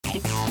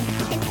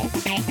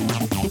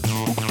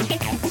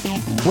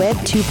Web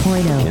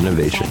 2.0.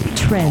 Innovation.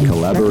 Trend.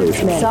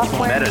 Collaboration.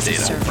 Software.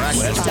 Metadata.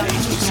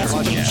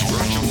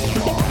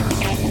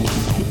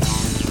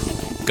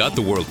 Got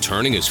the world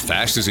turning as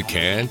fast as it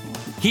can?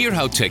 Hear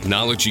how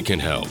technology can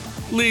help,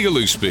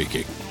 legally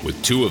speaking, with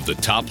two of the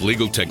top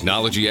legal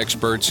technology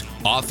experts,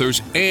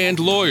 authors, and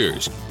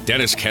lawyers,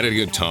 Dennis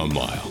Kennedy and Tom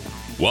Mile.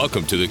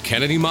 Welcome to the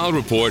Kennedy Mile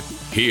Report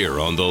here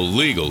on the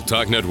Legal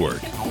Talk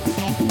Network.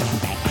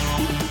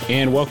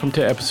 And welcome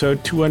to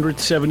episode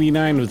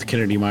 279 of the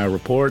Kennedy Mile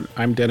Report.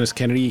 I'm Dennis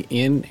Kennedy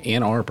in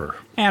Ann Arbor.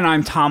 And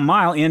I'm Tom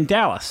Mile in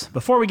Dallas.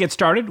 Before we get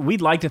started,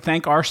 we'd like to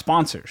thank our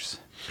sponsors.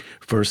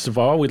 First of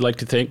all, we'd like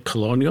to thank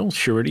Colonial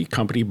Surety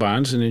Company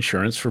Bonds and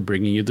Insurance for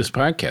bringing you this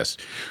podcast.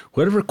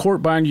 Whatever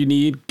court bond you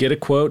need, get a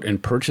quote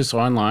and purchase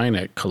online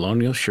at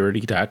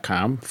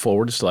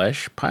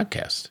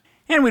colonialsurety.com/podcast.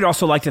 And we'd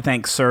also like to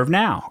thank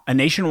ServeNow, a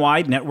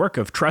nationwide network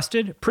of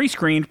trusted,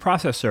 pre-screened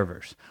process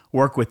servers.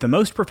 Work with the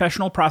most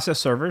professional process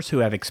servers who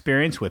have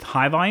experience with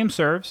high-volume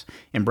serves,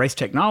 embrace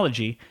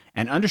technology,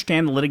 and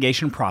understand the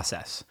litigation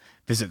process.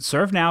 Visit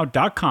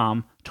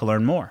servenow.com to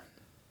learn more.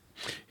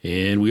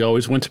 And we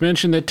always want to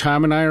mention that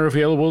Tom and I are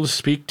available to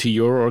speak to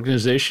your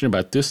organization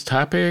about this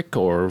topic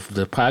or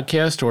the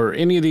podcast or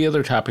any of the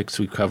other topics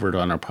we covered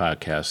on our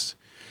podcast.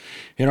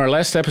 In our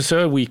last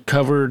episode, we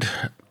covered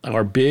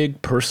our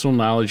big personal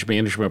knowledge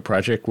management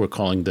project we're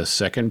calling the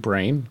Second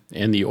Brain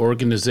and the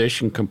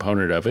organization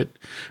component of it,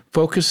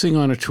 focusing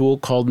on a tool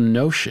called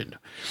Notion.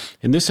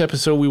 In this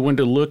episode, we wanted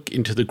to look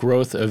into the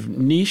growth of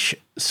niche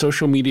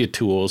social media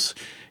tools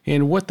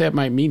and what that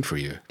might mean for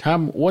you.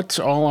 Tom, what's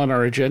all on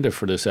our agenda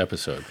for this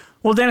episode?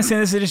 Well, Dennis,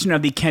 in this edition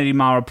of the Kennedy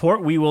Mile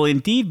Report, we will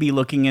indeed be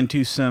looking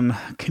into some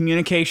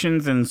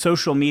communications and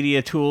social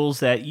media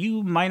tools that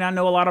you might not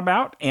know a lot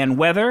about and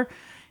whether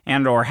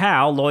and or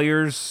how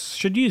lawyers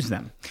should use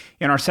them.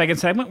 In our second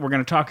segment, we're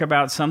going to talk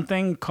about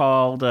something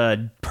called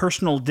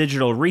personal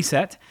digital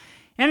reset.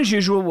 And as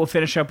usual, we'll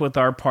finish up with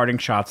our parting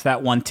shots,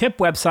 that one tip,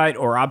 website,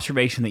 or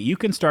observation that you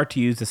can start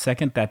to use the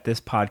second that this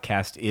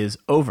podcast is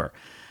over.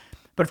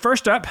 But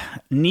first up,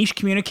 niche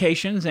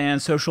communications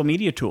and social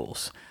media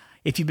tools.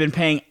 If you've been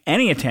paying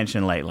any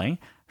attention lately,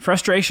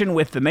 frustration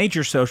with the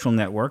major social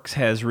networks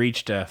has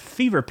reached a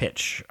fever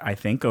pitch, I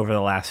think, over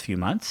the last few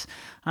months.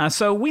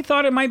 So we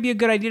thought it might be a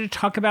good idea to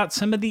talk about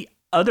some of the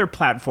other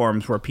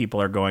platforms where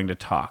people are going to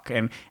talk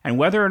and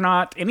whether or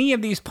not any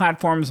of these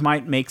platforms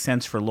might make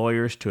sense for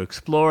lawyers to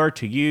explore,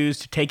 to use,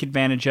 to take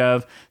advantage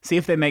of, see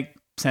if they make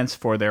sense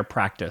for their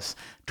practice.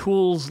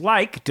 Tools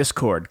like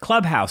Discord,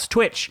 Clubhouse,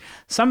 Twitch.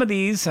 Some of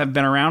these have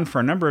been around for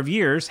a number of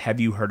years. Have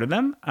you heard of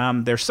them?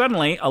 They're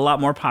suddenly a lot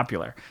more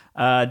popular.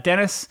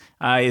 Dennis,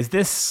 is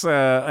this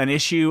an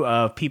issue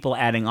of people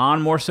adding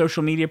on more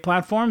social media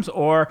platforms,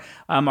 or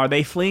are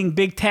they fleeing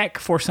big tech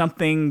for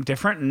something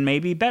different and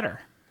maybe better?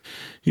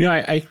 You know,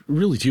 I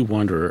really do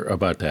wonder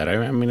about that.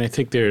 I mean, I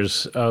think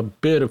there's a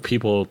bit of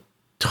people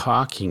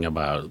talking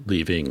about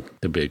leaving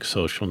the big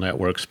social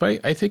networks, but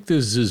I think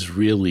this is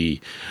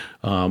really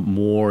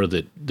more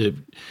that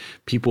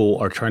people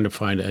are trying to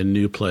find a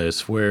new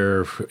place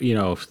where, you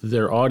know,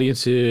 their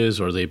audience is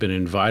or they've been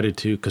invited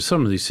to, because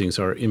some of these things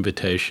are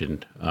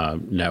invitation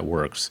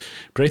networks.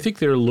 But I think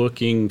they're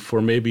looking for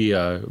maybe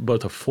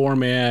both a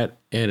format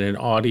and an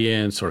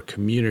audience or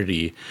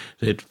community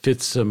that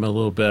fits them a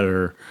little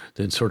better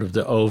than sort of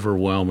the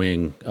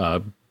overwhelming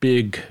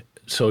big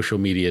social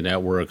media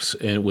networks,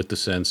 and with the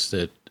sense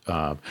that,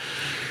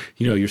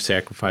 you know, you're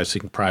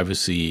sacrificing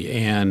privacy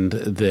and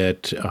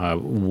that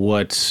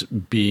what's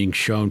being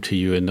shown to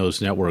you in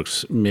those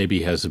networks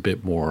maybe has a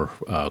bit more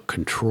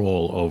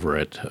control over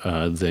it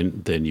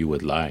than you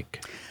would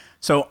like.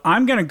 So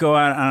I'm going to go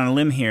out on a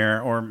limb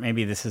here, or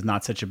maybe this is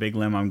not such a big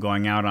limb I'm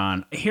going out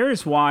on.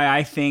 Here's why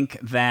I think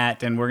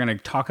that, and we're going to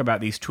talk about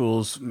these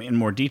tools in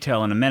more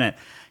detail in a minute.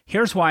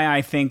 Here's why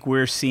I think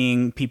we're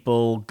seeing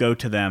people go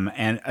to them,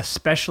 and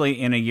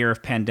especially in a year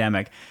of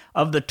pandemic.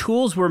 Of the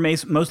tools we're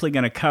mostly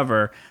going to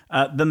cover,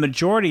 the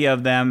majority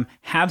of them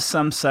have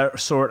some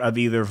sort of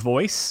either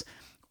voice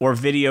or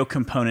video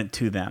component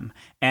to them.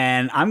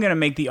 And I'm going to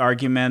make the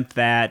argument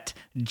that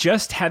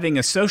just having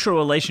a social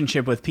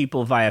relationship with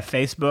people via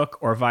Facebook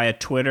or via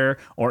Twitter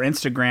or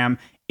Instagram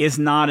is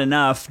not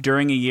enough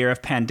during a year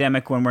of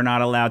pandemic when we're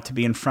not allowed to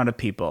be in front of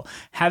people.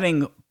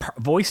 Having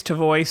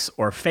voice-to-voice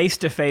or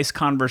face-to-face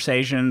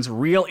conversations,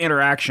 real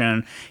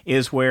interaction,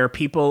 is where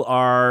people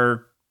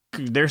are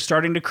they're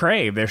starting to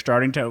crave.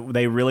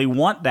 They really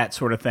want that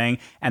sort of thing.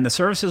 And the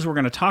services we're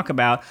going to talk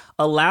about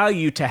allow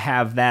you to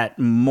have that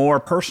more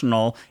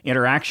personal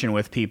interaction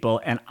with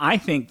people. And I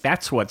think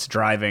that's what's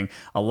driving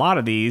a lot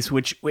of these,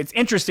 which it's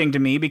interesting to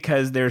me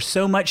because there's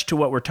so much to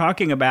what we're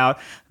talking about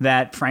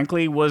that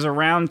frankly was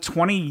around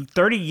 20,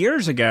 30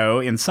 years ago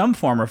in some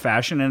form or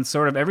fashion. And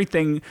sort of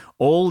everything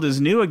old is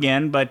new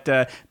again.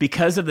 But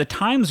because of the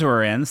times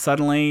we're in,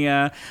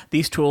 suddenly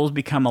these tools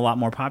become a lot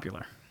more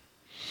popular.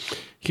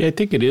 Yeah, I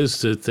think it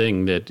is the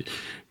thing that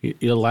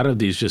a lot of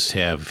these just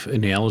have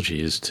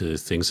analogies to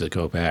things that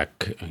go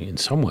back in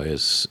some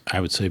ways, I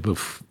would say,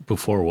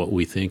 before what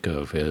we think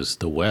of as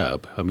the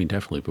web. I mean,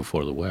 definitely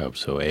before the web.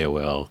 So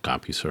AOL,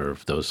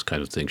 CompuServe, those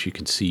kind of things. You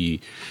can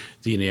see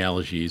the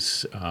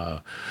analogies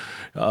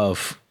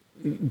of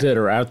that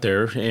are out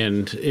there,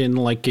 and in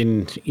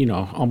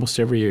almost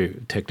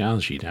every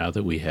technology now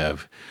that we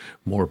have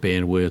more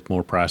bandwidth,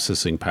 more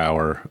processing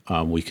power,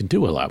 we can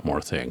do a lot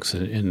more things,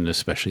 and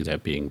especially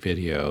that being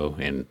video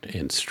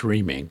and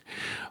streaming.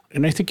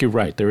 And I think you're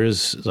right. There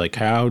is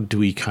how do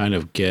we kind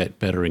of get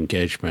better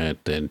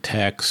engagement than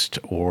text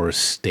or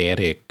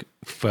static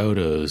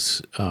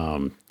photos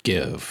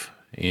give?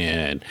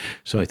 And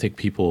so I think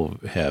people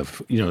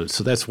have,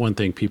 so that's one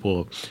thing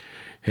people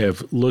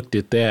have looked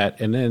at that.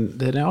 And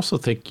then I also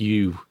think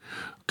you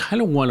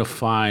kind of want to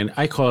find,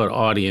 I call it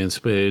audience,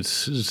 but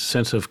it's a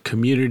sense of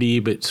community,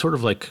 but sort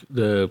of like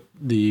the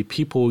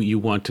people you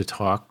want to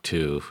talk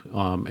to,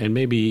 and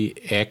maybe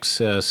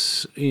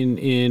access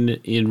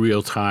in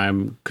real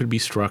time, could be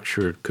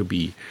structured, could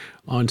be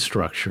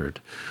unstructured.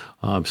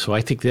 So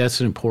I think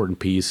that's an important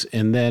piece.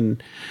 And then,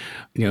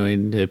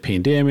 in the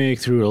pandemic,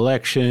 through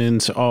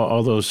elections,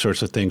 all those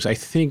sorts of things, I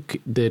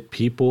think that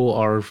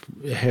people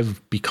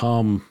have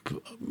become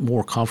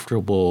more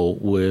comfortable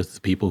with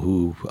people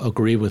who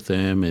agree with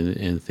them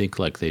and think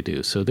like they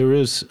do. So there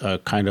is a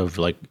kind of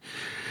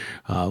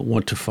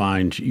want to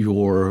find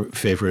your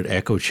favorite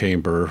echo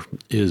chamber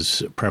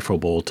is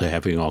preferable to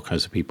having all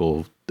kinds of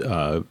people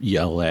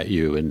yell at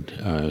you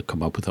and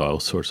come up with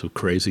all sorts of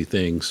crazy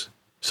things.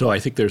 So I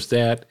think there's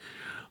that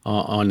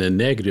on the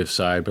negative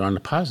side, but on the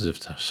positive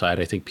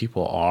side, I think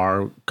people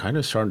are kind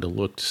of starting to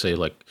look to say,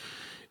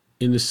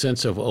 in the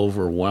sense of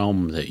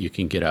overwhelm that you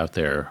can get out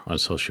there on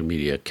social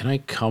media, can I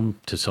come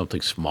to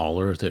something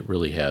smaller that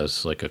really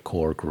has a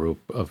core group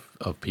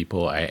of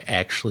people I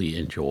actually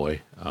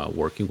enjoy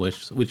working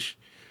with, which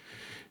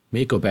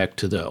may go back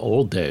to the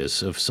old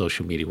days of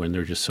social media when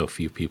there were just so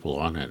few people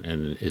on it,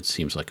 and it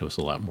seems like it was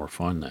a lot more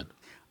fun then.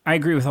 I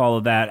agree with all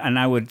of that, and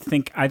I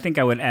think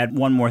I would add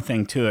one more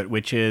thing to it,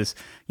 which is,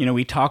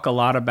 we talk a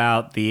lot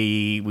about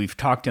we've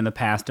talked in the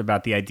past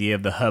about the idea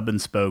of the hub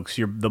and spokes.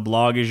 The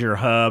blog is your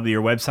hub,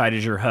 your website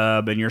is your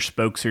hub, and your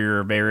spokes are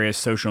your various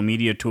social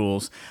media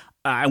tools.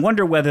 I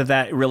wonder whether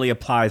that really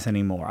applies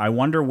anymore. I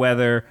wonder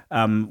whether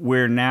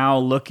we're now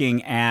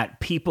looking at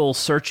people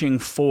searching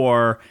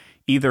for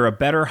either a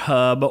better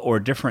hub or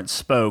different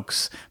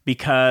spokes,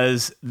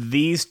 because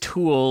these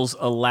tools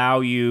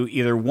allow you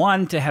either,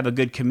 one, to have a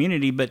good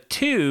community, but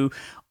two,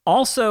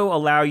 also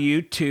allow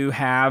you to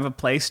have a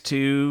place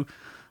to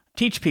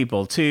teach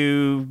people,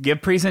 to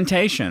give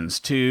presentations,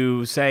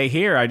 to say,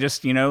 here, I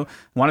just,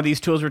 one of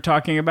these tools we're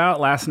talking about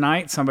last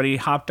night, somebody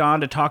hopped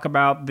on to talk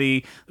about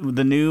the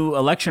new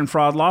election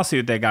fraud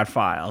lawsuit that got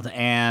filed.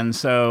 And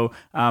so,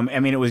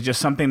 it was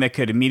just something that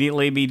could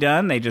immediately be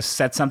done. They just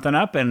set something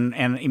up and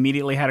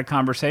immediately had a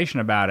conversation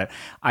about it.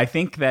 I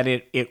think that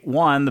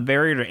one, the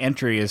barrier to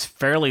entry is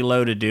fairly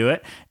low to do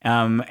it.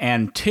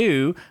 And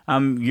two,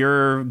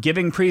 you're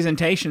giving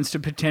presentations to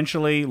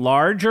potentially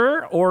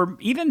larger or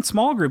even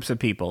small groups of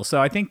people. So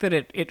I think that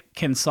it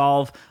can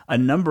solve a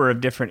number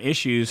of different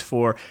issues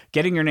for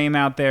getting your name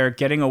out there,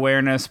 getting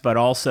awareness, but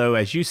also,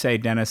 as you say,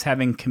 Dennis,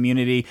 having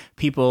community,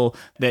 people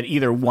that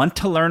either want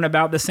to learn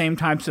about the same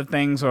types of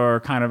things or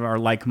kind of are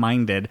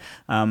like-minded,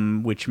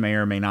 which may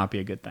or may not be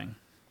a good thing.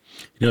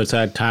 It's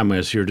odd, Tom,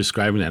 as you're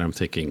describing that, I'm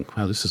thinking,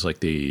 wow, this is like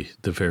the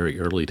very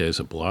early days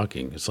of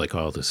blogging. It's like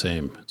all the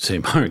same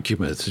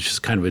arguments. It's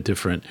just kind of a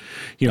different,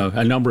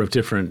 a number of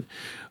different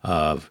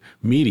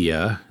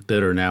media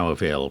that are now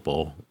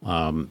available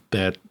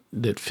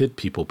that fit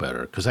people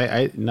better. Because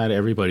not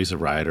everybody's a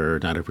writer,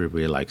 not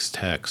everybody likes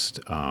text,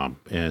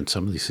 and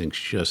some of these things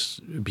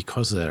just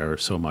because of that are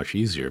so much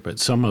easier. But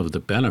some of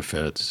the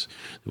benefits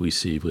that we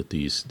see with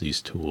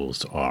these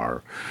tools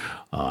are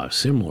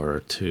similar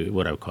to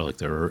what I would call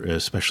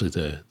especially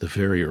the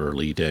very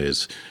early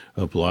days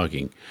of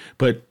blogging.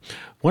 But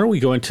why don't we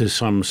go into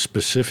some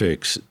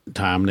specifics,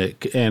 Tom?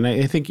 And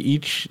I think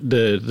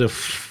the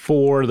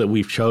four that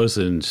we've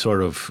chosen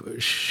sort of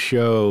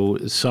show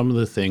some of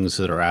the things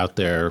that are out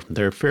there.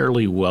 They're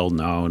fairly well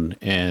known,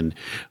 and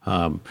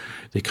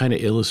they kind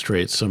of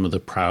illustrate some of the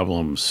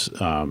problems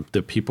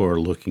that people are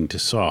looking to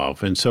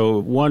solve. And so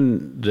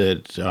one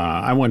that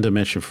I wanted to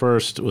mention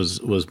first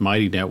was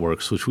Mighty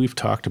Networks, which we've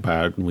talked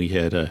about, and we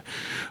had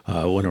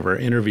one of our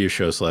interview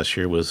shows last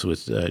year was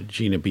with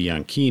Gina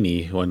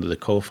Bianchini, one of the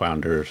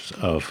co-founders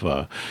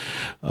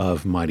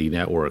of Mighty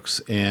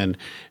Networks. And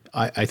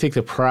I think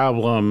the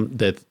problem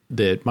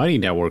that Mighty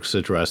Networks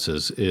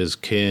addresses is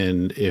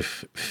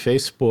if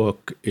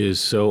Facebook is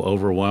so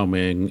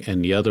overwhelming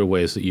and the other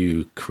ways that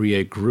you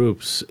create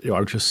groups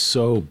are just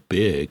so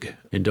big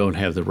and don't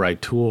have the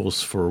right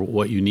tools for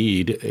what you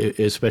need,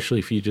 especially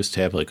if you just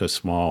have a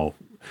small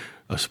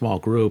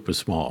group, a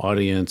small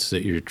audience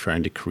that you're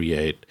trying to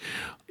create,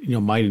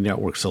 Mighty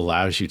Networks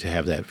allows you to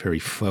have that very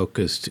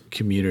focused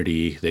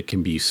community that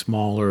can be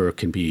smaller, or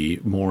can be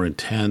more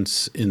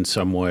intense in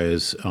some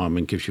ways,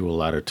 and gives you a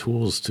lot of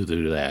tools to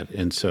do that.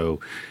 And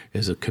so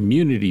as a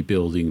community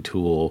building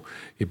tool,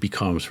 it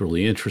becomes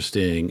really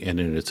interesting, and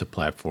then it's a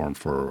platform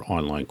for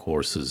online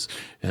courses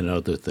and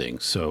other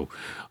things. So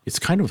it's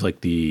kind of like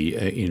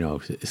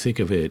think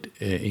of it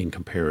in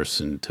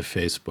comparison to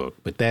Facebook.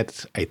 But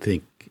that's, I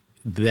think,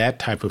 that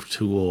type of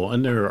tool,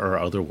 and there are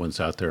other ones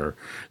out there,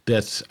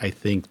 that's, I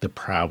think, the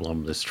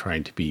problem that's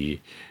trying to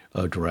be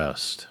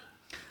addressed.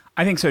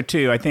 I think so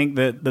too. I think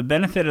that the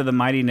benefit of the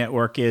Mighty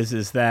Network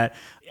is that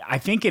I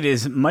think it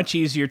is much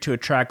easier to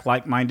attract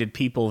like-minded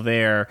people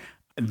there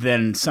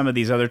than some of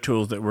these other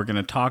tools that we're going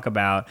to talk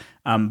about.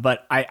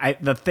 But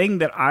the thing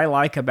that I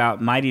like about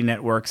Mighty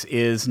Networks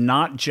is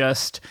not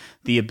just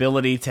the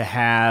ability to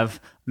have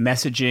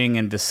messaging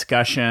and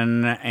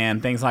discussion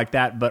and things like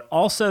that, but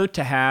also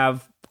to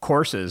have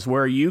courses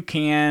where you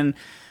can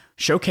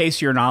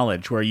showcase your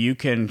knowledge, where you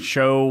can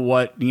show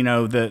what,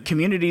 the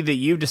community that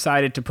you've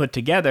decided to put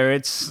together.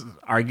 It's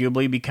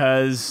arguably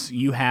because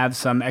you have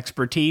some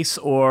expertise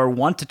or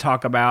want to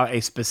talk about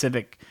a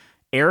specific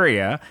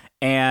area.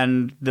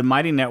 And the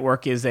Mighty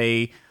Network is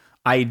a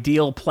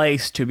ideal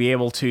place to be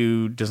able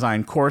to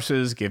design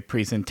courses, give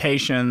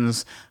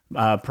presentations,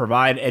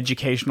 provide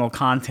educational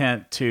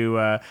content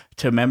to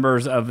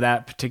members of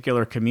that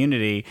particular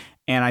community.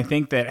 And I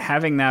think that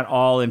having that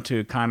all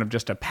into kind of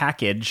just a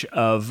package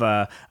of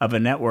a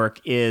network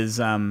is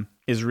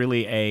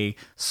really a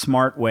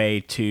smart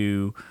way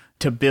to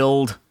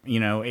build.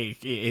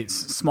 It's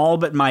small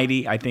but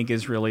mighty, I think,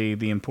 is really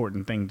the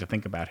important thing to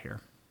think about here.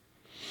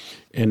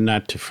 And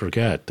not to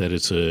forget that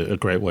it's a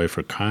great way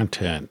for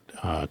content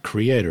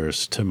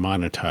creators to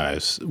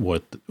monetize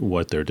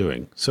what they're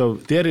doing. So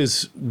that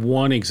is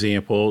one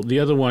example. The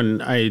other one,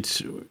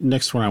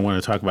 next one I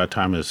want to talk about,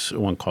 Tom, is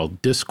one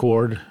called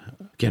Discord.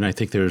 Again, I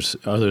think there's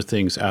other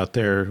things out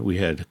there. We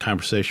had a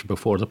conversation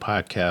before the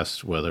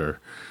podcast whether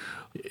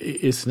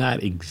it's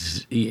not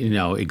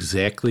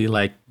exactly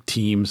like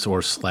Teams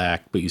or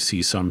Slack, but you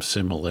see some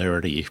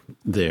similarity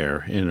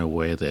there in a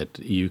way that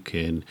you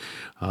can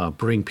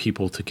bring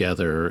people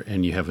together,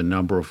 and you have a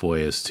number of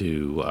ways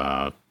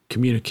to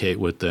communicate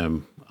with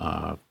them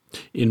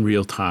in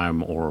real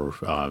time or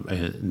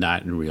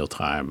not in real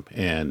time.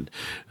 And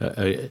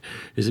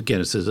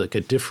it's like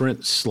a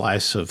different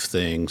slice of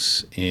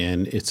things,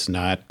 and it's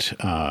not,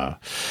 I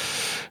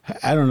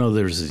don't know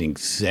there's an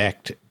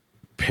exact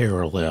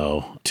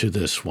parallel to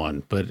this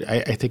one, but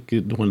I think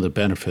one of the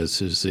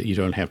benefits is that you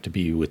don't have to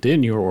be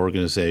within your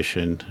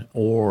organization,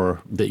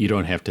 or that you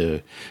don't have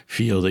to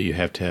feel that you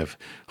have to have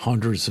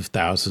hundreds of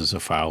thousands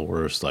of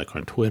followers like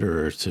on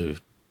Twitter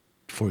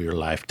for your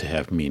life to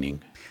have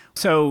meaning.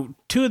 So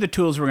two of the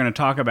tools we're going to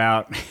talk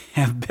about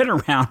have been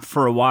around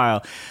for a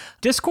while.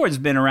 Discord's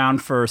been around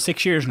for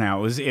 6 years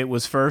now. It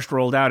was first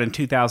rolled out in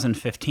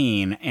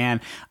 2015. And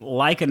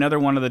like another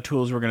one of the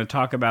tools we're going to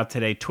talk about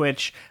today,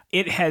 Twitch,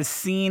 it has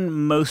seen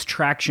most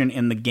traction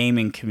in the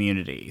gaming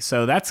community.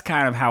 So that's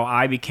kind of how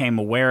I became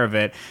aware of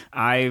it.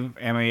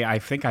 I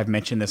think I've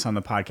mentioned this on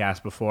the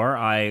podcast before.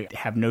 I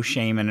have no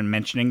shame in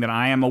mentioning that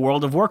I am a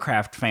World of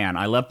Warcraft fan.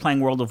 I love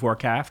playing World of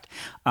Warcraft.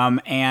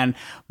 And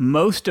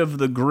most of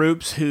the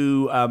groups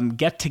who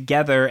get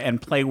together and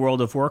play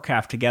World of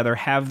Warcraft together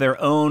have their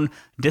own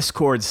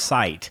Discord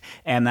site,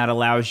 and that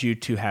allows you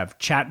to have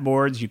chat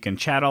boards. You can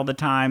chat all the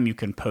time. You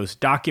can post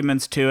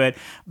documents to it.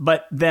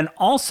 But then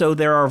also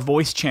there are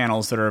voice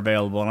channels that are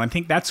available, and I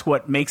think that's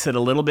what makes it a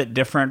little bit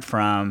different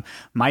from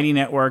Mighty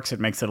Networks. It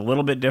makes it a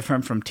little bit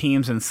different from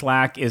Teams and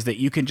Slack, is that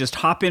you can just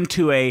hop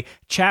into a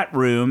chat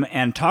room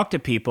and talk to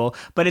people.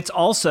 But it's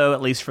also,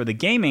 at least for the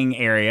gaming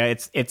area,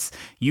 it's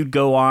you'd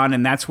go on,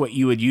 and that's what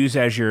you would use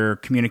as your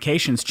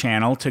communications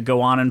channel to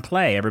go on and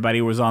play. Everybody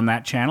was on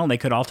that channel. They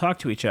could all talk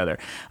to each other.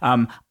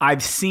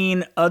 I've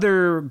seen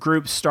other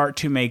groups start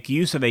to make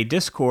use of a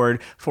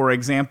Discord. For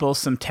example,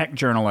 some tech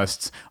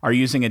journalists are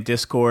using a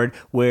Discord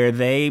where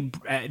they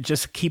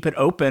just keep it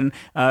open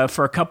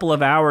for a couple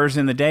of hours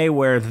in the day,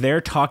 where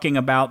they're talking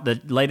about the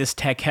latest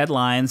tech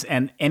headlines,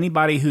 and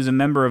anybody who's a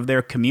member of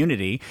their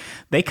community,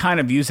 they kind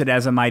of use it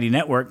as a Mighty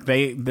Network.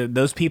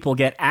 Those people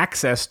get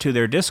access to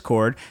their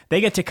Discord.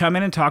 They get to come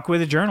in and talk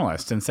with a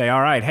journalist and say,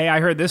 all right, hey, I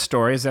heard this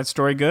story. Is that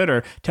story good?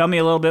 Or tell me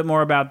a little bit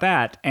more about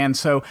that. And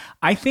so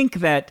I think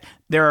that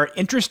there are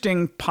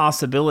interesting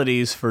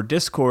possibilities for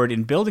Discord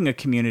in building a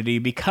community,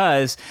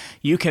 because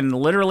you can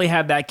literally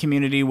have that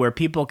community where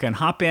people can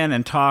hop in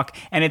and talk.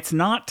 And it's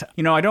not,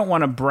 I don't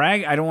want to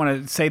brag. I don't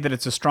want to say that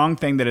it's a strong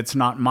thing that it's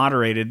not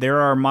moderated.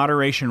 There are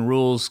moderation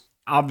rules,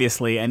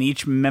 obviously, and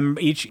each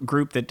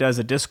group that does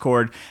a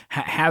Discord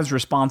has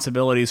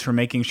responsibilities for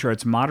making sure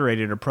it's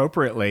moderated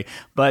appropriately.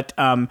 But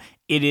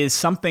it is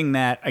something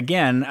that,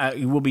 again,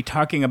 we'll be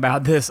talking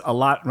about this a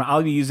lot.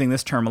 I'll be using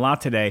this term a lot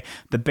today.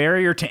 The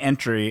barrier to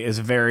entry is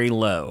very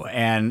low,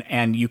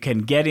 and you can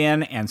get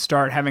in and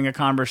start having a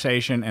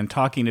conversation and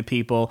talking to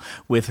people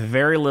with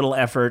very little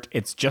effort.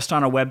 It's just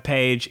on a web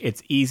page.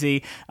 It's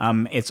easy.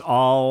 It's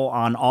all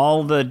on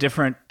all the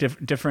different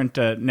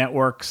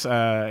networks.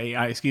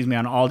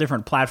 On all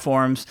different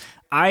platforms.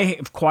 I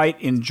have quite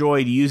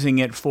enjoyed using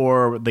it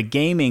for the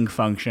gaming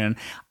function.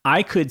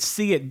 I could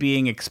see it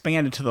being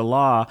expanded to the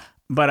law,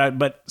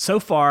 but so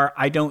far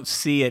I don't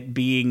see it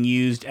being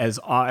used as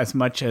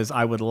much as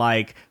I would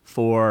like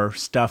for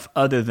stuff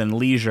other than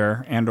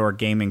leisure and or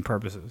gaming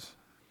purposes.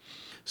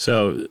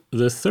 So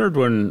the third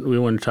one we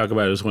want to talk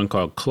about is one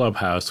called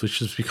Clubhouse, which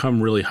has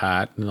become really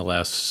hot in the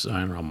last,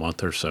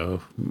 month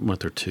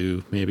or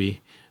two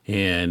maybe.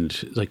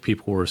 And like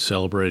people were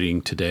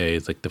celebrating today,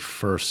 like the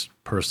first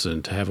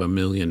person to have 1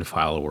 million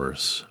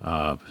followers.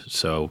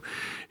 So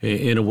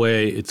in a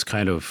way, it's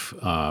kind of,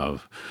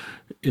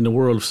 in the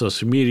world of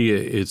social media,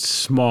 it's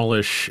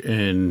smallish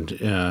and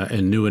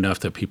new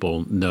enough that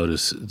people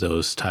notice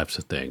those types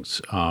of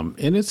things.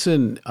 And it's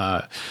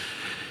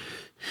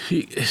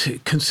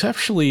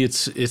conceptually,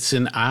 it's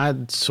an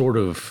odd sort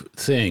of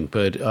thing,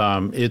 but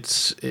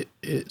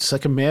it's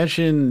like,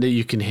 imagine that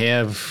you can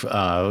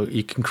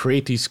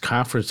create these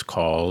conference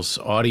calls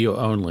audio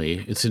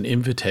only. It's an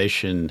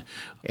invitation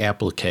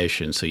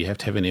application, so you have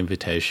to have an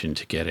invitation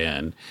to get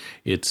in.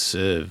 It's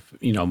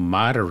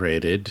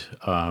moderated,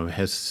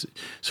 has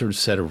a certain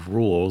set of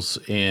rules,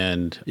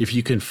 and if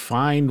you can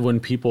find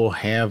when people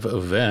have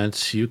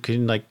events, you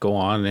can like go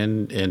on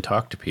and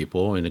talk to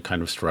people in a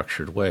kind of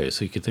structured way.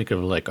 So you can think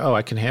of like,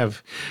 I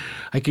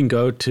can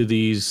go to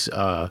these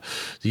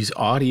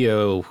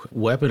audio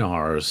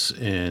webinars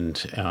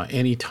and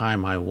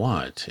anytime I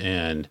want,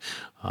 and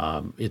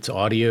it's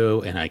audio,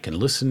 and I can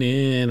listen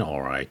in,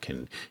 or I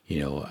can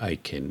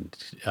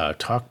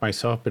talk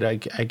myself, but I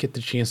get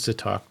the chance to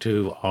talk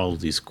to all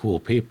of these cool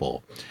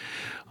people.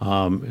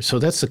 So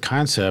that's the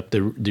concept.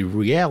 The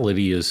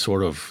reality is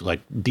sort of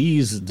like the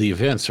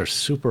events are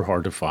super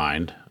hard to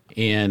find,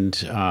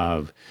 and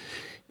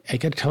I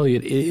got to tell you,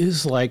 it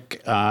is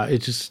like, it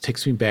just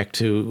takes me back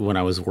to when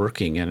I was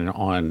working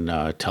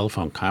on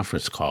telephone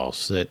conference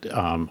calls, that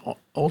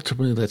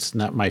ultimately that's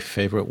not my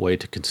favorite way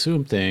to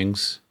consume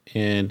things.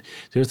 And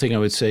the other thing I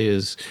would say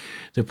is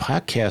the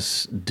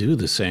podcasts do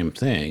the same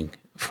thing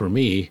for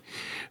me.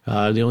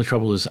 The only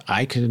trouble is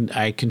I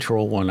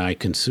control when I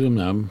consume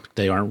them.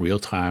 They aren't real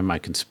time. I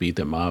can speed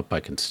them up. I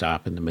can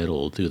stop in the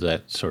middle, do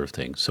that sort of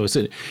thing. So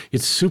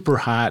it's super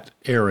hot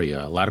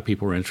area. A lot of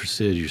people are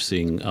interested. You're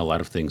seeing a lot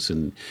of things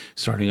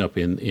starting up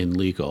in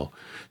legal.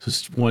 So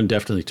it's one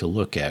definitely to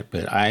look at.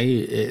 But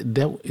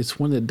it's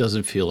one that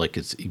doesn't feel like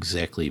it's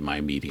exactly my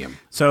medium.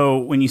 So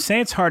when you say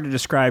it's hard to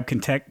describe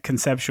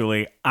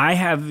conceptually, I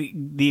have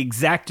the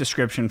exact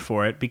description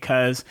for it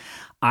because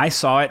I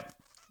saw it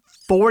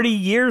 40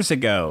 years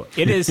ago.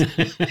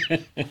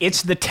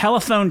 It's the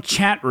telephone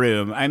chat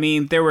room. I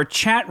mean, there were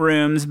chat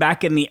rooms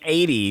back in the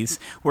 80s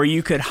where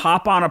you could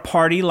hop on a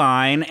party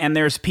line and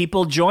there's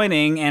people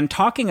joining and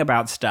talking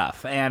about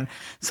stuff. And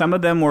some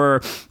of them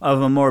were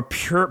of a more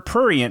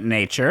prurient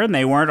nature, and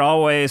they weren't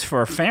always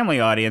for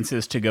family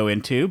audiences to go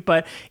into,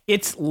 but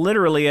it's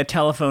literally a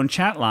telephone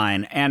chat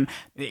line. And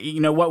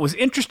what was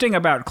interesting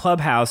about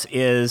Clubhouse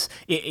is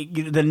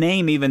the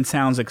name even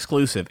sounds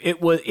exclusive.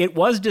 It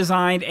was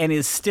designed and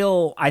is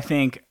still, I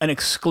think, an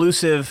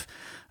exclusive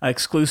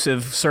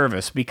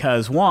service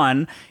because,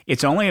 one,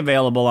 it's only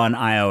available on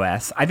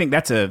iOS. I think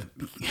that's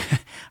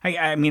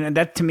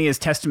that to me is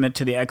testament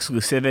to the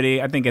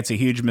exclusivity. I think it's a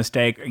huge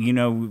mistake.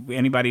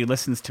 Anybody who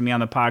listens to me on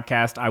the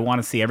podcast, I want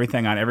to see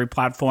everything on every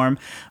platform.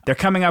 They're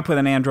coming up with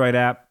an Android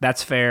app.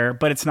 That's fair,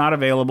 but it's not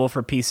available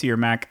for PC or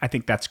Mac. I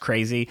think that's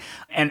crazy.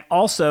 And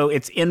also,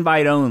 it's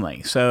invite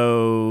only.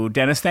 So,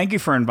 Dennis, thank you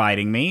for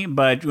inviting me,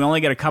 but we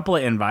only get a couple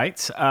of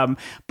invites.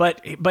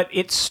 But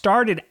it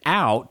started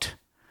out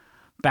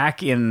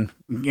back in,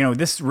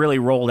 this really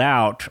rolled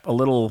out a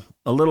little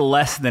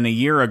less than a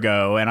year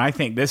ago, and I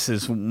think this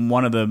is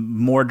one of the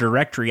more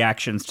direct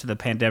reactions to the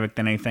pandemic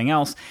than anything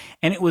else.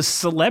 And it was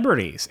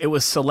celebrities. It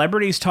was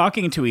celebrities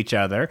talking to each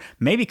other,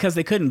 maybe because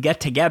they couldn't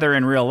get together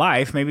in real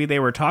life. Maybe they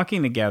were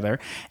talking together.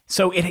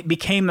 So it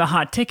became the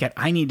hot ticket.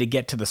 I need to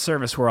get to the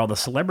service where all the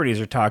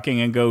celebrities are talking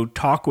and go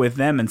talk with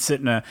them and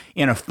sit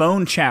in a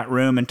phone chat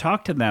room and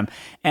talk to them.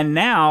 And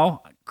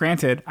now,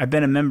 granted, I've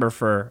been a member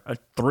for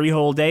 3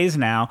 whole days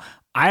now.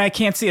 I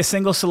can't see a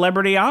single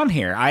celebrity on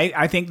here.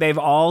 I think they've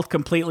all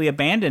completely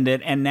abandoned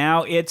it, and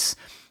now it's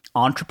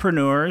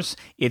entrepreneurs.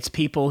 It's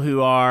people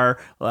who are,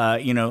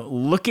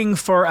 looking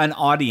for an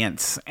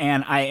audience,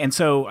 and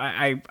so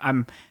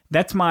I'm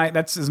That's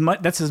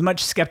as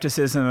much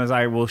skepticism as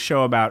I will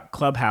show about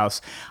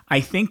Clubhouse. I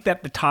think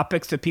that the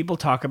topics that people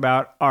talk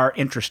about are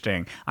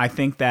interesting. I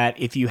think that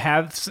if you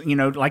have,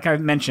 like I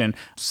mentioned,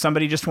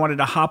 somebody just wanted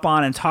to hop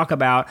on and talk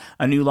about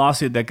a new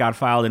lawsuit that got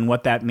filed and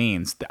what that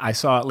means. I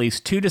saw at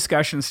least 2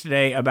 discussions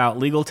today about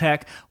legal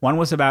tech. One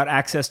was about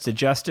access to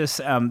justice.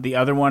 The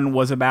other one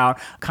was about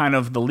kind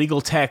of the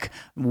legal tech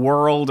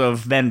world of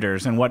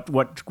vendors and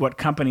what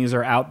companies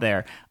are out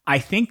there. I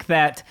think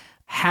that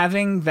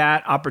having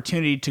that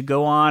opportunity to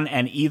go on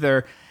and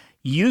either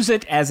use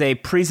it as a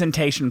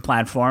presentation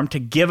platform to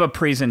give a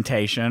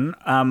presentation,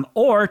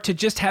 or to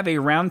just have a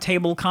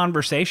roundtable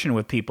conversation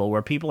with people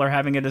where people are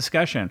having a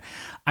discussion.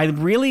 I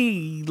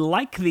really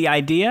like the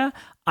idea.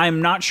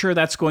 I'm not sure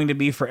that's going to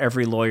be for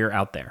every lawyer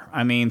out there.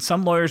 I mean,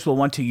 some lawyers will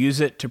want to use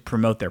it to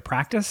promote their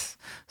practice.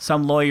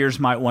 Some lawyers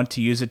might want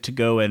to use it to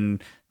go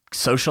and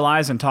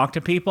socialize and talk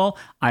to people.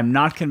 I'm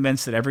not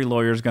convinced that every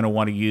lawyer is going to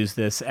want to use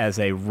this as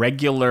a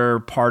regular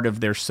part of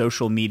their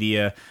social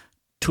media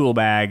tool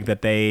bag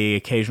that they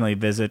occasionally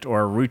visit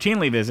or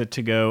routinely visit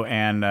to go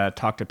and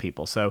talk to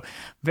people. So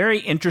very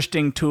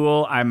interesting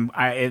tool.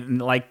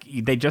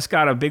 They just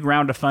got a big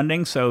round of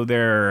funding, so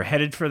they're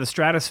headed for the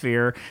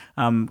stratosphere.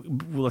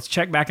 Let's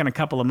check back in a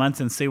couple of months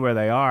and see where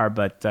they are,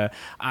 but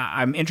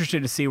I'm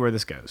interested to see where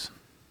this goes.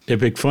 The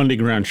big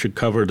funding round should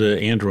cover the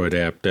Android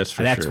app, that's for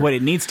sure. That's what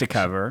it needs to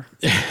cover.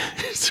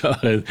 So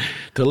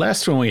the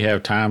last one we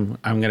have, Tom,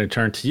 I'm going to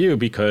turn to you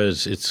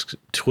because it's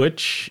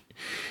Twitch,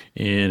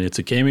 and it's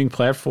a gaming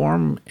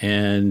platform.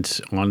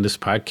 And on this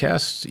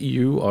podcast,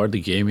 you are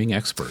the gaming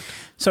expert.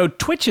 So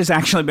Twitch has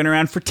actually been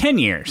around for 10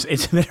 years.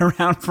 It's been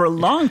around for a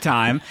long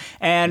time,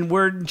 and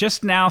we're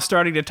just now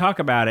starting to talk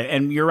about it.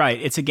 And you're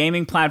right, it's a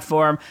gaming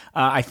platform.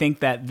 I think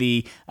that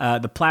the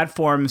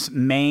platform's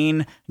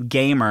main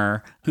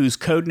gamer, whose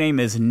code name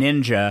is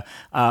Ninja,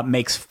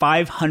 makes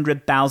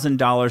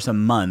 $500,000 a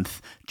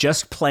month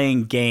just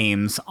playing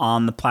games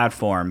on the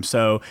platform.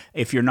 So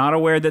if you're not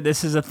aware that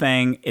this is a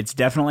thing, it's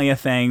definitely a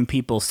thing.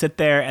 People sit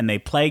there and they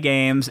play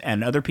games,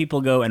 and other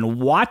people go and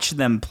watch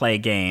them play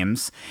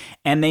games,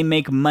 and they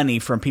make money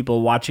from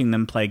people watching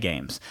them play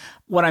games.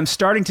 What I'm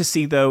starting to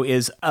see, though,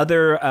 is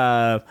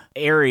other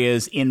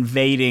areas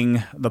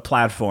invading the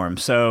platform.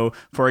 So,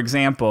 for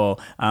example,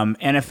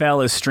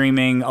 NFL is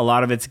streaming a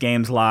lot of its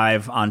games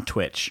live on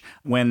Twitch.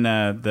 When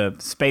the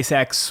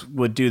SpaceX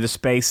would do the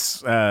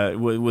space,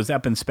 was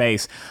up in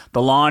space,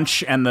 the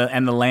launch and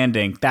the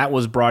landing, that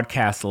was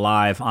broadcast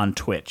live on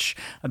Twitch.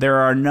 There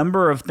are a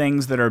number of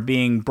things that are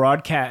being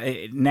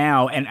broadcast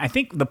now, and I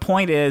think the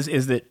point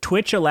is that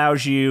Twitch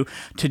allows you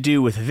to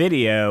do with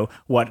video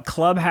what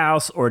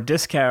Clubhouse or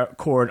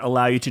Discord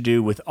allow you to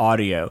do with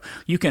audio.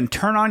 You can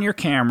turn on your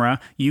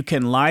camera, you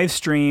can live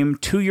stream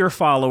to your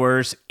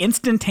followers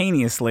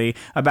instantaneously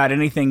about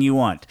anything you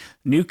want.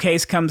 New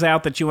case comes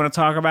out that you want to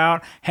talk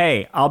about.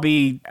 Hey, I'll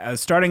be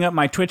starting up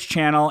my Twitch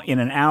channel in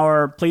an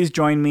hour. Please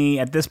join me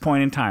at this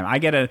point in time.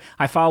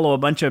 I follow a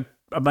bunch of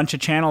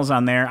channels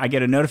on there. I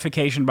get a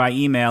notification by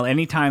email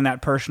anytime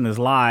that person is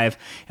live,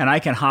 and I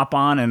can hop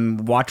on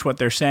and watch what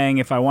they're saying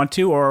if I want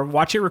to, or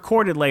watch it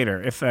recorded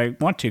later if I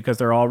want to, because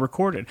they're all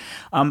recorded.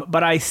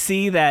 But I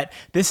see that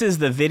this is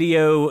the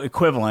video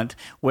equivalent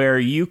where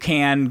you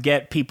can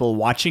get people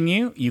watching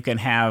you. You can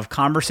have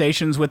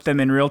conversations with them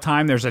in real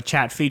time. There's a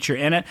chat feature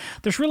in it.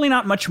 There's really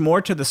not much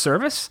more to the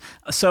service.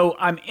 So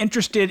I'm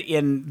interested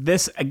in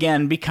this,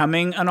 again,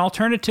 becoming an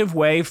alternative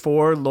way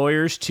for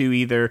lawyers to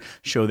either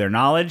show their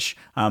knowledge,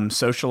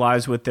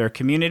 socialize with their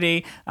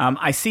community.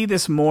 I see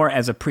this more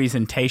as a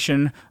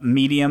presentation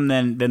medium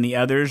than the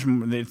others.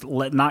 It's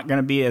not going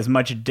to be as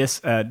much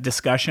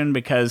discussion,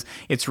 because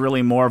it's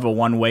really more of a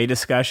one-way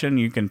discussion.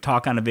 You can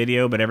talk on a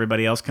video, but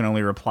everybody else can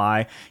only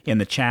reply in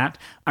the chat.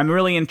 I'm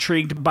really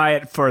intrigued by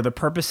it for the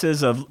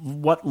purposes of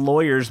what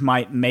lawyers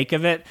might make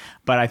of it,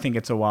 but I think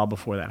it's a while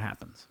before that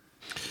happens.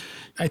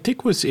 I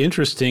think what's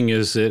interesting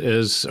is that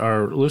as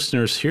our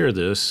listeners hear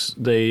this,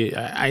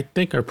 I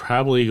think are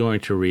probably going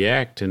to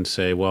react and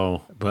say,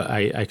 well, but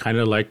I kind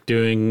of like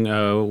doing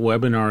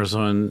webinars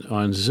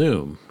on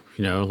Zoom.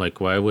 Like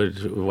why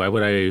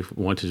would I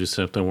want to do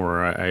something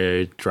where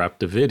I drop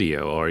the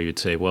video? Or you'd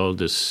say, well,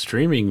 this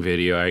streaming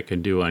video I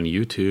can do on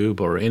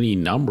YouTube or any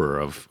number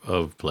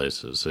of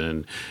places.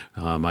 And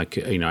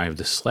I have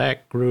the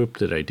Slack group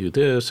that I do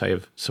this. I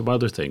have some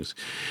other things.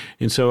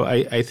 And so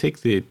I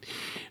think that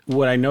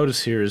what I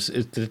notice here is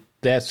that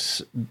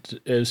that's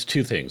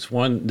two things.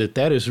 One,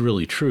 that is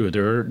really true.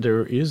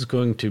 There is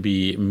going to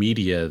be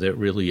media that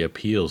really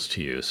appeals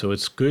to you. So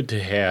it's good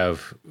to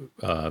have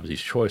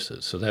these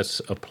choices. So that's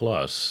a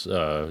plus.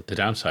 The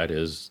downside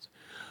is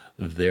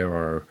there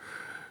are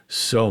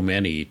so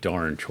many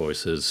darn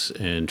choices,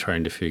 and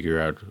trying to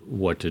figure out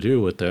what to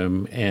do with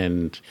them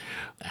and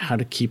how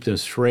to keep them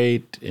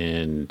straight,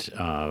 and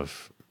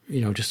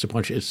just a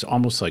bunch. It's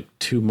almost like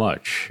too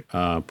much.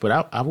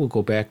 But I will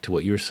go back to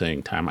what you're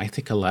saying, Tom. I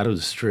think a lot of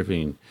this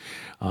driven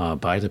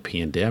by the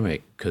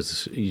pandemic,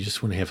 because you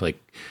just want to have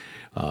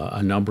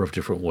a number of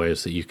different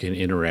ways that you can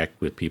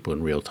interact with people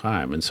in real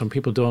time. And some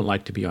people don't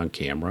like to be on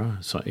camera.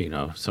 So,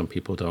 some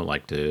people don't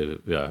like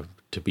to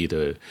be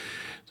the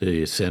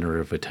center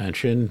of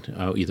attention,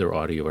 either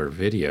audio or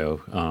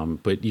video.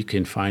 But you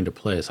can find a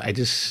place. It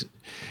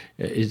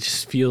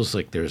just feels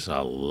like there's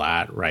a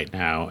lot right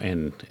now,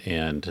 and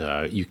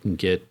you can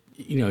get,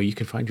 you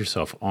can find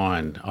yourself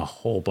on a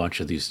whole bunch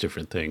of these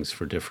different things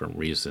for different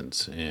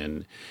reasons.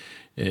 And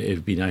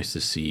it'd be nice to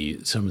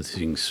see some of the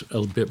things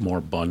a bit more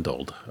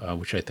bundled,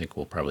 which I think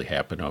will probably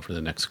happen over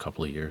the next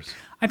couple of years.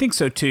 I think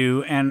so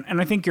too, and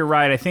I think you're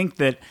right. I think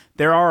that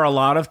there are a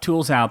lot of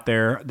tools out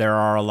there. There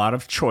are a lot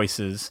of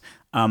choices.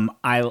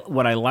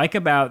 What I like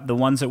about the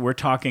ones that we're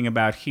talking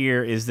about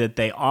here is that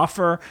they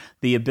offer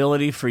the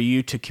ability for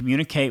you to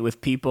communicate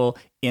with people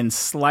in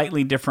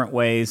slightly different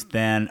ways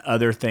than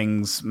other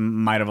things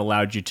might have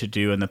allowed you to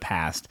do in the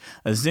past.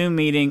 A Zoom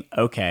meeting,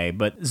 okay,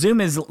 but Zoom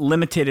is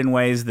limited in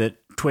ways that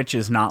Twitch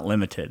is not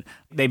limited.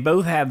 They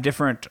both have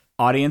different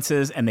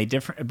audiences, and they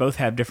both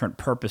have different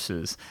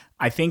purposes.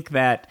 I think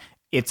that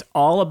it's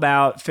all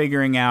about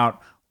figuring out,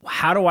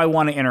 how do I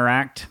want to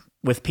interact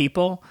with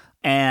people?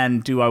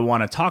 And do I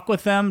want to talk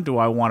with them? Do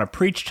I want to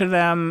preach to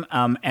them?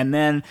 And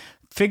then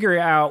figure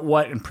out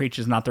and preach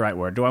is not the right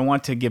word. Do I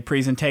want to give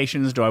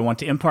presentations? Do I want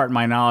to impart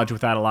my knowledge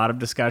without a lot of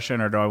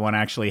discussion? Or do I want to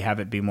actually have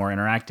it be more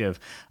interactive?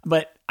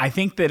 But I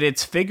think that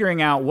it's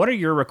figuring out, what are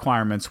your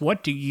requirements?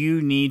 What do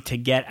you need to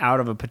get out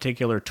of a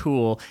particular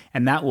tool?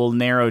 And that will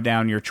narrow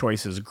down your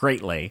choices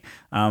greatly.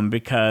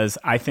 Because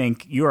I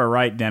think you are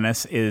right,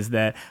 Dennis, is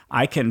that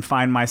I can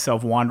find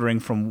myself wandering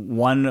from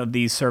one of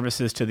these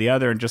services to the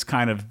other and just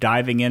kind of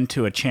diving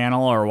into a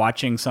channel or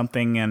watching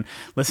something and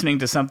listening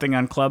to something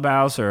on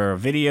Clubhouse or a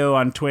video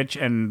on Twitch,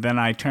 and then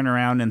I turn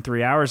around and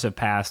 3 hours have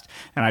passed,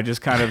 and I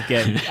just kind of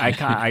get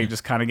I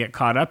just kind of get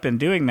caught up in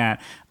doing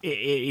that.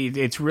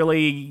 It's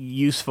really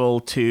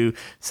useful to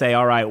say,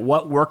 all right,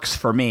 what works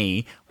for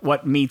me,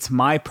 what meets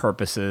my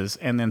purposes,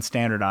 and then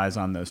standardize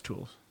on those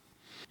tools.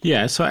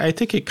 Yeah, so I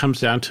think it comes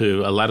down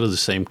to a lot of the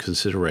same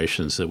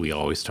considerations that we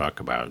always talk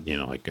about.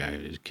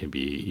 It can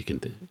be,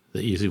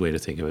 the easy way to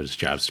think of it is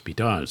jobs to be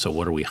done. So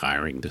what are we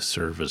hiring this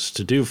service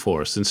to do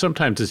for us? And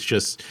sometimes it's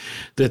just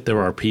that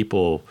there are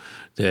people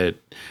that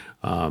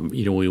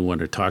we want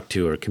to talk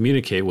to or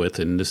communicate with,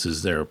 and this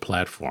is their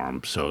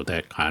platform. So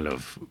that kind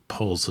of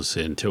pulls us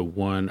into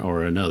one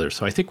or another.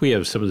 So I think we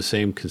have some of the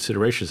same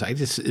considerations.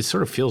 It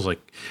sort of feels like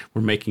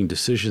we're making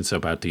decisions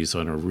about these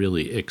on a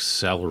really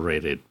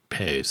accelerated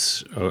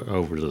pace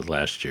over the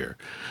last year.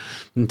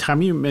 And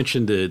Tom, you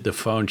mentioned the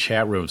phone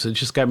chat rooms. It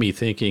just got me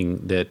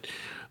thinking that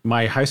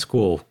my high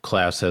school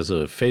class has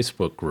a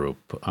Facebook group,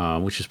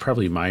 which is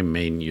probably my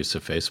main use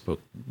of Facebook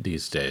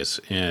these days.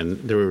 And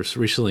there was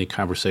recently a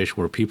conversation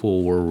where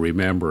people were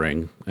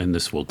remembering, and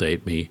this will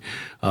date me,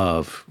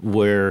 of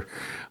where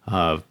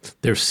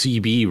their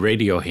CB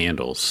radio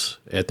handles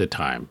at the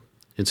time.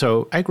 And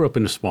so I grew up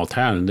in a small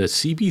town, and the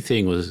CB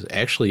thing was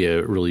actually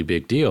a really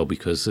big deal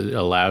because it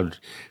allowed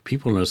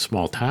people in a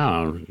small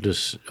town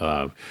just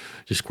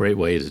great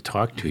ways to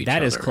talk to each other.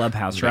 That is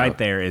Clubhouse right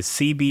there, is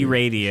CB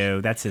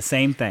radio. That's the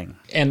same thing.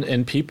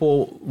 And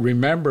people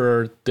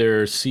remember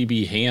their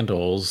CB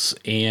handles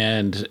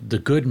and the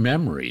good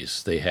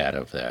memories they had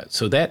of that.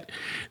 So that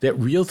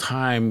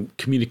real-time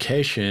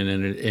communication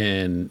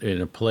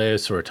in a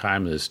place or a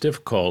time that's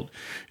difficult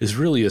is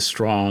really a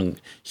strong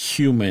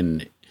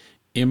human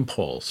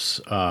impulse.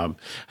 I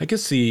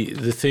guess the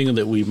thing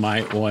that we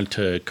might want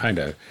to kind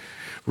of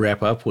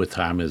wrap up with,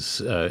 Tom, is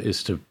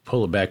to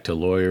pull it back to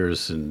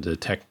lawyers and the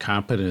tech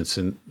competence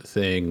and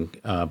thing.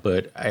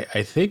 But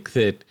I think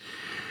that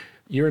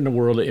you're in the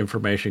world of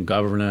information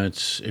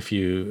governance. If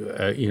you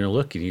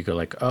look and you go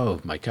like,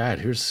 oh my God,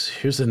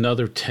 here's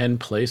another 10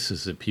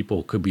 places that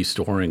people could be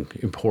storing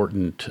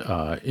important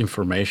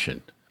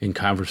information in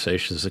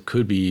conversations that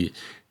could be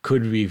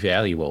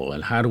valuable,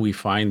 and how do we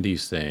find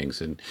these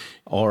things, and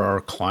are our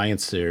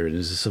clients there, and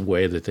is this a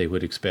way that they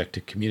would expect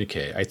to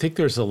communicate? I think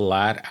there's a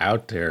lot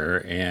out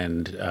there,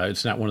 and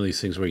it's not one of these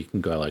things where you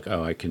can go like,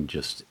 oh, I can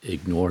just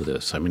ignore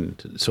this. I mean,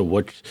 so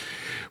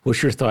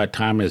what's your thought,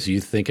 Tom, as you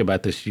think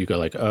about this? You go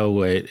like, oh,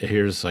 wait,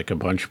 here's like a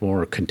bunch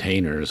more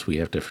containers. We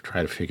have to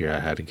try to figure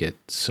out how to get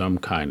some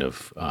kind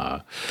of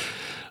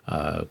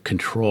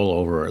control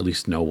over, or at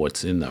least know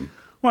what's in them.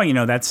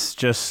 Well, that's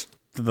just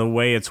the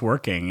way it's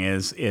working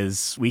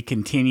is we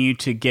continue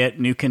to get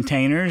new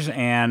containers,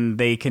 and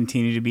they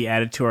continue to be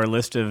added to our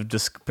list of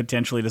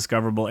potentially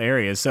discoverable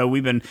areas. So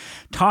I've been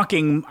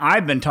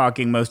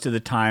talking most of the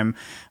time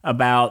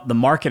about the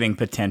marketing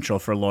potential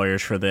for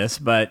lawyers for this,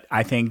 but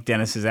I think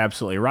Dennis is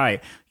absolutely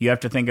right. You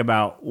have to think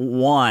about,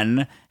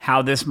 one,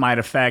 how this might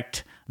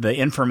affect the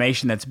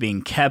information that's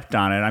being kept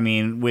on it. I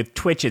mean, with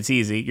Twitch, it's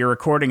easy. You're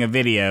recording a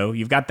video.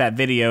 You've got that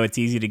video. It's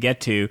easy to get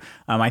to.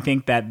 I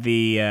think that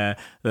the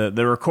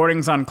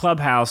recordings on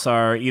Clubhouse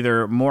are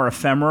either more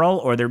ephemeral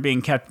or they're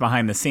being kept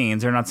behind the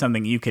scenes. They're not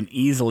something you can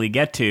easily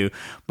get to.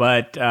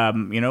 But,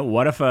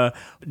 what if a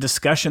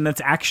discussion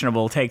that's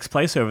actionable takes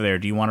place over there?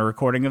 Do you want a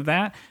recording of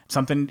that?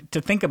 Something to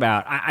think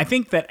about. I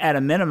think that at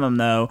a minimum,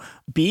 though,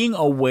 being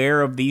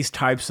aware of these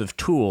types of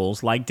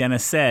tools, like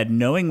Dennis said,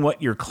 knowing what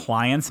your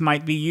clients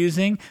might be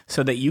using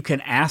so that you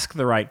can ask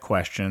the right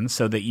questions,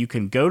 so that you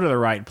can go to the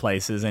right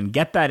places and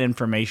get that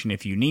information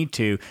if you need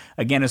to,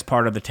 again, is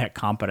part of the tech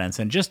competence.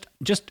 And just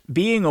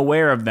being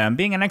aware of them,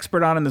 being an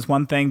expert on them is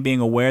one thing, being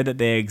aware that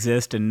they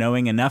exist and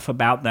knowing enough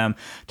about them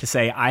to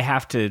say, I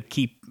have to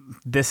keep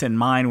this in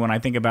mind when I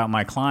think about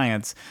my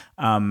clients,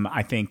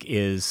 I think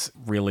is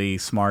really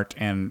smart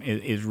and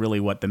is really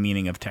what the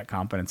meaning of tech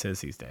competence is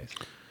these days.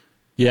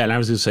 Yeah, and I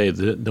was going to say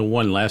the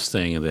one last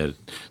thing that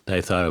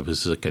I thought of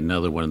is like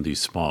another one of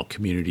these small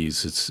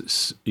communities.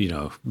 It's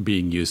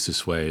being used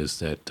this way is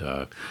that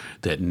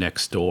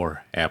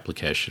Nextdoor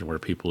application where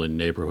people in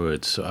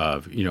neighborhoods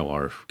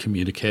are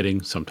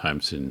communicating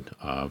sometimes in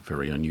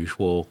very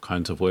unusual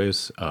kinds of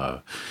ways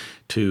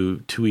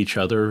to each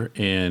other.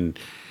 And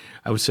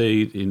I would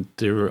say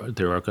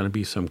there are going to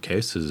be some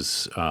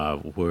cases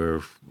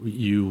where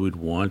you would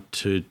want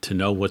to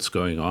know what's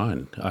going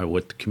on,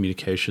 what the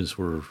communications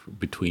were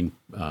between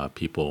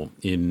people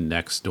in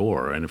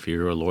Nextdoor. And if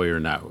you're a lawyer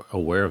not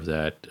aware of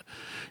that,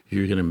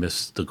 you're going to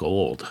miss the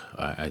gold,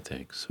 I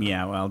think. So.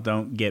 Yeah, well,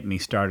 don't get me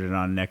started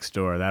on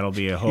Nextdoor. That'll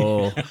be a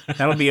whole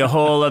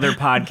other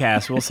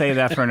podcast. We'll save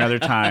that for another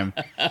time.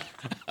 Okay.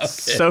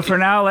 So for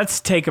now,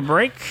 let's take a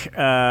break.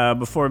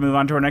 Before we move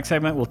on to our next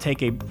segment, we'll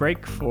take a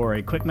break for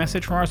a quick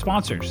message from our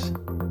sponsors.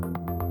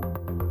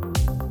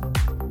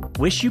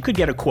 Wish you could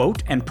get a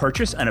quote and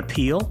purchase an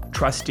appeal,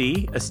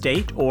 trustee,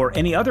 estate, or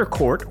any other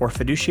court or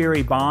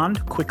fiduciary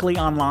bond quickly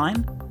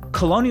online?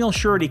 Colonial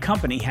Surety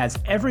Company has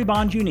every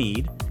bond you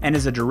need and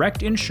is a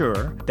direct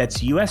insurer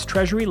that's U.S.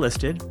 Treasury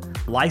listed,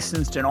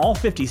 licensed in all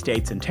 50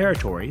 states and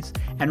territories,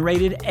 and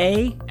rated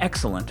A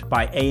Excellent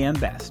by AM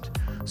Best.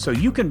 So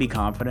you can be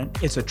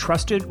confident it's a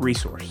trusted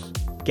resource.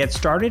 Get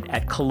started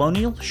at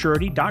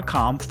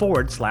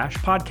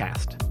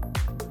colonialsurety.com/podcast.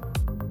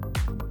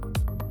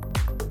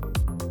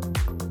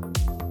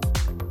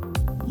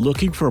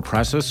 Looking for a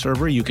process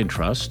server you can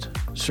trust?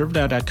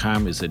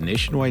 ServeNow.com is a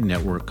nationwide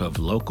network of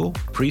local,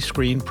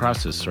 pre-screened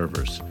process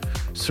servers.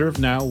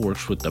 ServeNow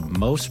works with the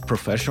most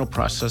professional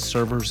process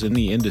servers in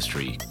the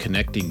industry,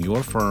 connecting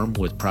your firm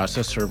with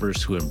process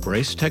servers who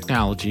embrace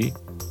technology,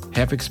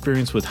 have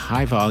experience with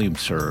high-volume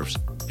serves,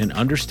 and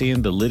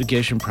understand the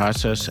litigation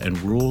process and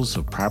rules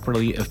of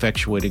properly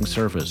effectuating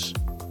service.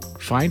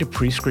 Find a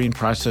pre-screened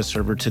process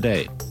server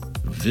today.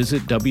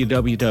 Visit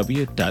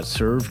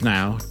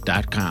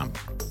www.servenow.com.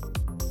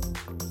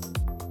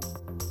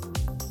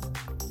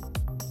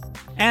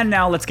 And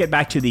now let's get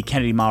back to the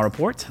Kennedy Mile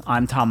Report.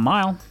 I'm Tom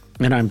Mile.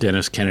 And I'm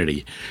Dennis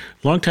Kennedy.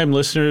 Longtime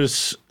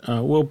listeners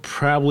will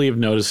probably have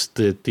noticed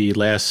that the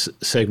last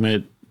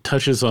segment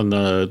touches on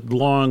the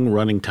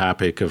long-running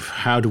topic of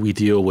how do we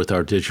deal with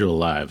our digital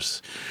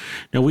lives.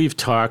 Now, we've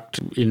talked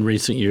in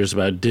recent years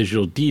about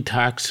digital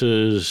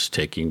detoxes,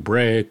 taking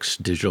breaks,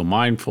 digital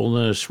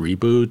mindfulness,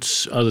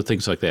 reboots, other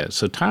things like that.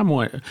 So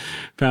Tom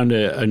found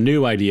a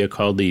new idea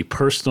called the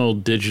personal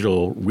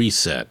digital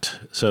reset.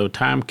 So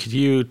Tom, could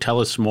you tell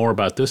us more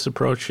about this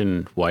approach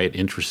and why it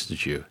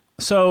interested you?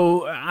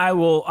 So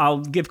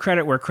I'll give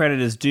credit where credit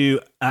is due.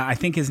 I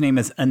think his name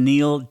is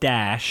Anil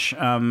Dash.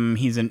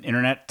 He's an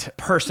internet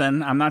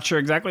person. I'm not sure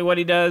exactly what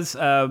he does,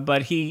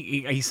 but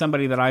he's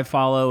somebody that I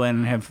follow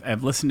and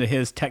have listened to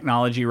his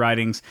technology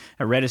writings.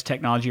 I read his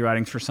technology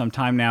writings for some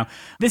time now.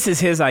 This is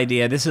his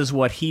idea. This is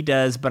what he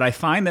does, but I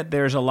find that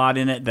there's a lot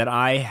in it that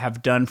I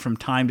have done from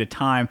time to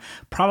time,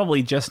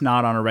 probably just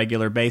not on a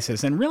regular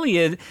basis. And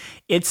really,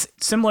 it's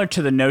similar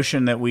to the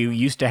notion that we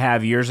used to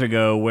have years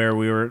ago where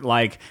we were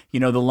like,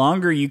 the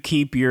longer you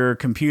keep your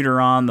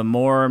computer on, the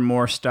more and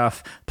more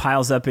stuff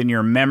piles up in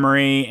your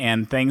memory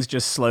and things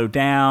just slow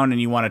down and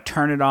you want to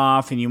turn it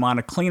off and you want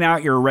to clean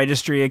out your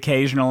registry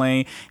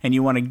occasionally and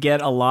you want to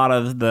get a lot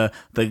of the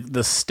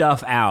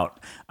stuff out.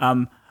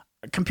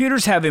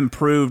 Computers have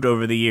improved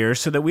over the years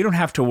so that we don't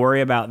have to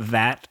worry about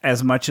that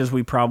as much as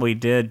we probably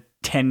did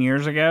 10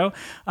 years ago,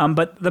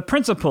 but the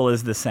principle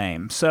is the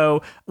same.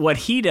 So what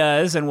he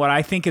does and what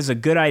I think is a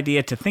good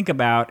idea to think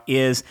about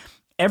is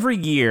every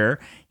year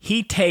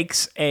he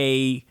takes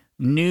a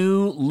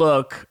new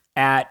look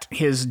at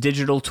his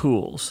digital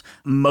tools,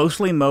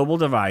 mostly mobile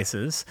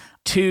devices,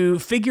 to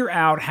figure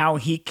out how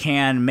he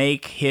can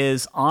make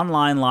his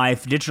online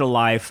life, digital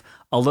life,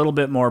 a little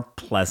bit more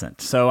pleasant.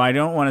 So I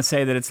don't want to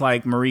say that it's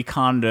like Marie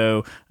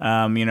Kondo,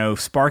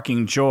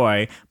 sparking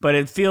joy, but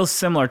it feels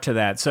similar to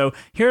that. So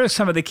here are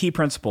some of the key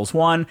principles.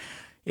 One,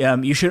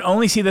 You should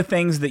only see the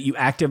things that you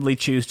actively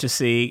choose to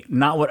see,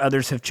 not what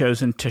others have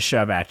chosen to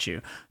shove at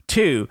you.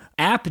 2,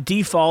 app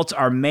defaults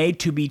are made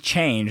to be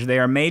changed. They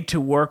are made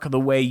to work the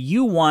way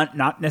you want,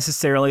 not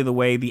necessarily the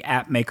way the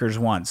app makers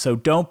want. So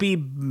don't be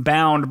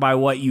bound by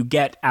what you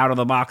get out of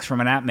the box from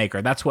an app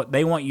maker. That's what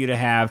they want you to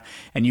have,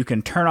 and you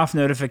can turn off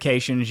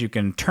notifications. You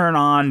can turn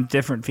on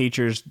different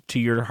features to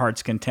your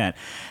heart's content.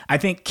 I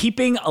think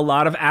keeping a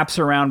lot of apps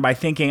around by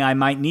thinking I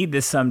might need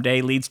this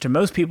someday leads to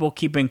most people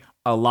keeping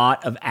a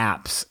lot of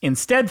apps.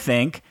 Instead,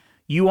 think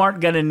you aren't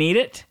going to need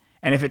it.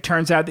 And if it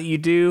turns out that you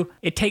do,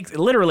 it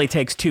literally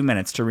takes 2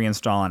 minutes to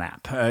reinstall an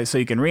app. So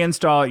you can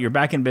reinstall it, you're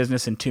back in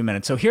business in 2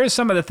 minutes. So here's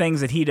some of the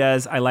things that he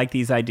does. I like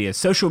these ideas.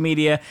 Social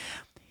media.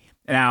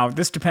 Now,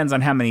 this depends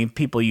on how many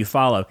people you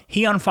follow.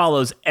 He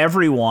unfollows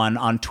everyone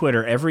on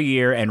Twitter every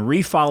year and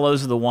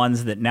refollows the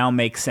ones that now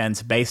make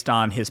sense based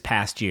on his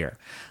past year.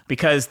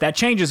 Because that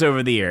changes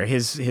over the year.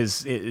 His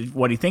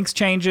what he thinks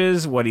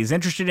changes, what he's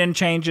interested in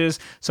changes,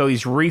 so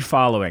he's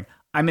refollowing.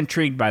 I'm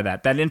intrigued by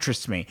that. That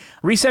interests me.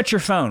 Reset your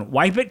phone.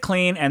 Wipe it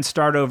clean and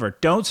start over.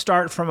 Don't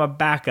start from a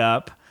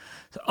backup.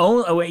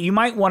 You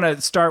might want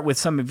to start with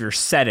some of your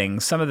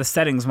settings. Some of the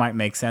settings might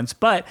make sense,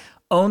 but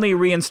only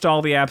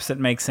reinstall the apps that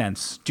make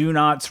sense. Do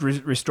not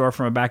restore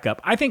from a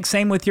backup. I think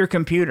same with your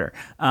computer.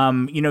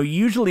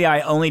 Usually I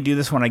only do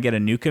this when I get a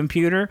new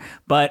computer,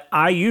 but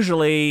I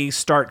usually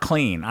start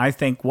clean. I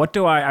think,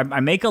 I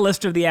make a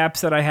list of the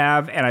apps that I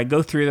have, and I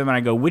go through them, and I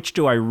go, which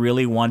do I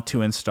really want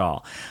to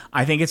install?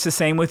 I think it's the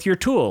same with your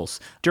tools.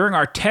 During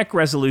our tech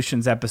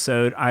resolutions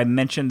episode, I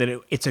mentioned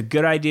that it's a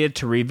good idea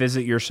to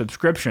revisit your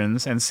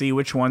subscriptions and see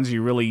which ones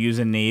you really use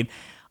and need.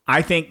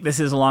 I think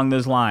this is along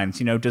those lines.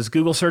 Does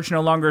Google Search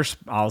no longer,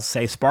 I'll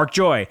say, spark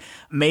joy?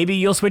 Maybe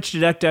you'll switch to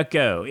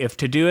DuckDuckGo. If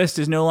Todoist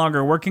is no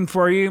longer working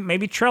for you,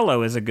 maybe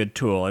Trello is a good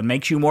tool and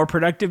makes you more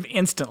productive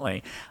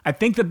instantly. I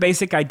think the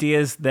basic idea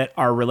is that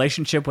our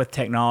relationship with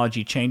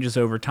technology changes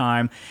over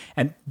time.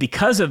 And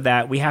because of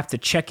that, we have to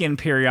check in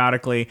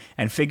periodically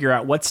and figure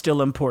out what's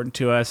still important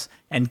to us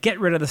and get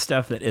rid of the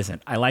stuff that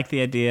isn't. I like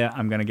the idea.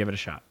 I'm going to give it a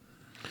shot.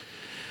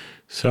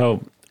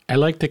 So I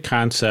like the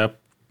concept.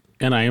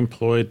 And I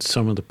employed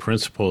some of the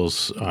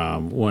principles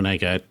when I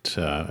got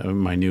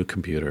my new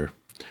computer.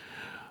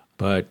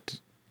 But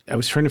I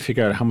was trying to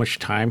figure out how much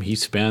time he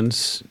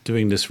spends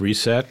doing this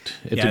reset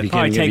at the beginning of each year. It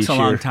probably takes a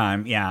long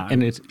time, yeah.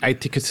 And I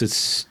think it's a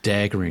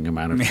staggering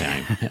amount of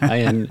time.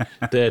 And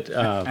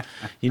that,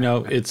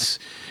 it's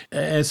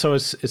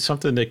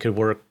something that could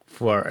work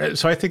for.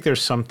 So I think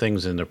there's some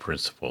things in the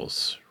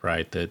principles,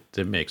 right,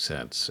 that make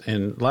sense.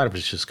 And a lot of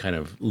it's just kind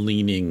of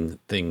leaning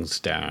things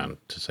down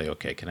to say,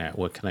 okay,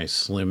 what can I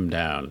slim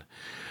down?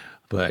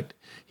 But,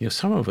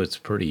 some of it's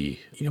pretty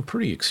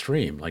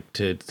extreme, like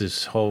to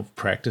this whole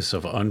practice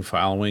of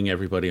unfollowing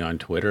everybody on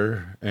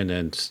Twitter and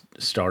then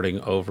starting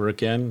over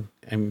again.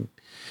 And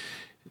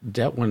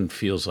that one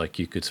feels like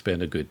you could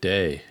spend a good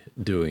day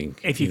doing.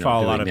 If you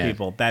follow a lot of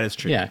people, that is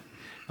true. Yeah.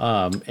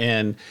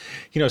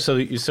 So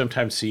you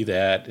sometimes see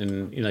that,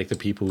 and like the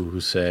people who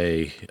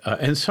say,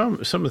 and some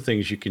of the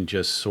things you can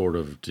just sort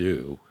of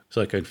do. So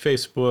like on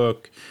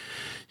Facebook,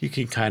 you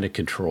can kind of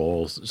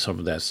control some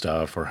of that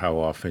stuff or how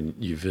often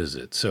you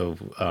visit. So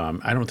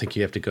I don't think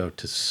you have to go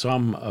to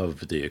some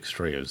of the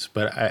extremes,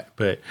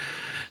 but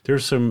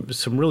there's some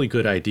really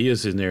good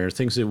ideas in there,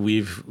 things that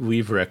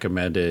we've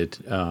recommended,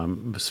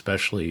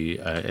 especially,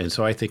 and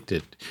so I think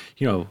that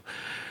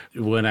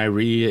when I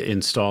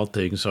reinstall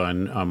things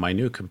on my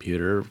new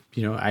computer,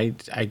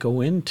 I go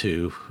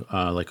into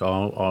like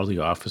all the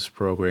Office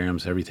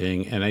programs,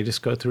 everything, and I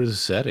just go through the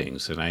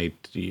settings, and I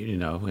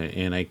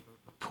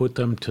put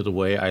them to the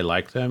way I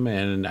like them,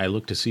 and I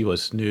look to see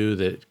what's new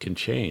that can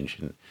change.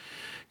 And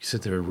you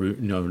said there are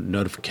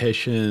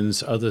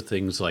notifications, other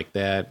things like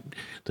that,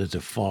 the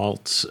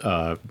defaults,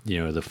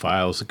 the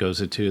files it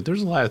goes into.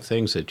 There's a lot of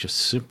things that just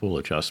simple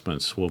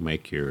adjustments will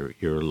make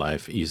your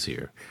life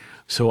easier.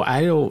 So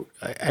I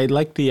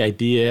like the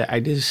idea.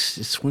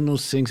 It's one of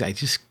those things I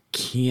just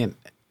can't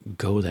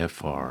go that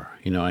far.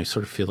 I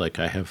sort of feel like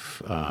I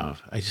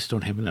just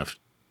don't have enough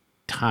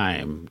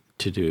time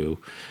to do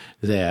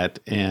that.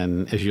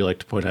 And as you like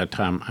to point out,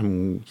 Tom,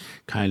 I'm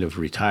kind of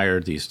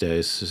retired these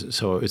days.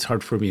 So it's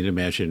hard for me to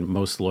imagine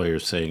most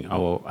lawyers saying,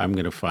 oh, I'm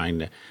going to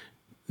find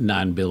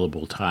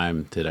non-billable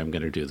time that I'm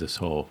going to do this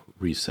whole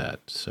reset.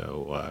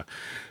 So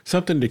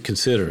something to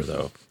consider,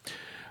 though.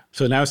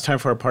 So now it's time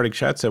for our parting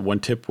shots. That one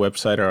tip,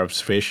 website, or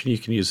observation you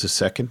can use the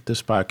second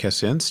this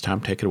podcast ends.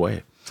 Tom, take it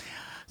away.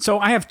 So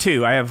I have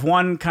two. I have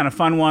one kind of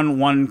fun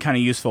one kind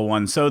of useful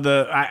one. So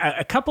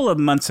a couple of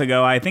months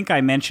ago, I think I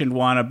mentioned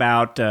one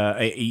about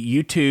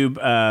YouTube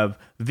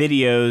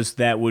videos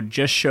that would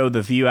just show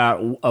the view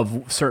out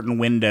of certain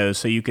windows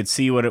so you could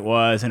see what it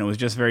was, and it was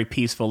just very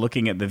peaceful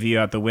looking at the view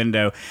out the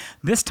window.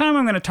 This time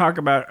I'm going to talk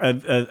about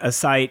a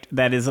site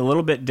that is a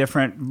little bit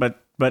different, but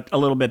a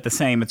little bit the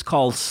same. It's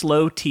called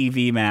Slow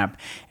TV Map,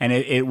 and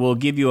it will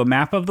give you a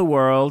map of the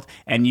world,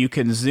 and you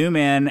can zoom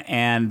in,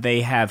 and they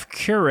have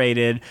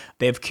curated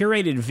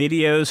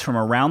videos from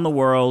around the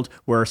world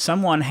where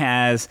someone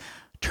has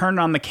turned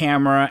on the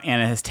camera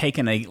and has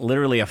taken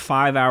literally a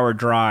 5-hour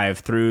drive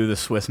through the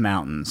Swiss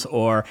mountains,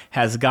 or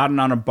has gotten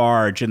on a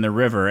barge in the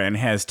river and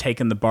has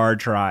taken the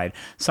barge ride.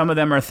 Some of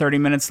them are 30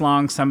 minutes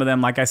long. Some of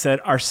them, like I said,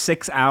 are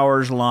 6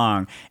 hours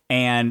long.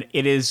 And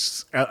it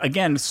is,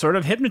 again, sort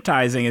of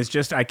hypnotizing. It's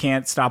just, I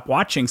can't stop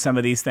watching some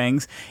of these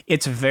things.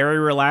 It's very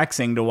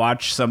relaxing to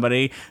watch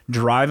somebody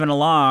driving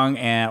along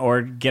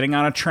or getting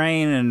on a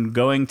train and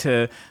going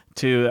to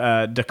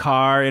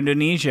Dakar,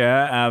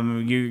 Indonesia.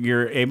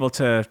 You're able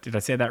to, did I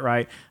say that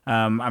right?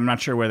 I'm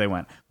not sure where they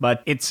went,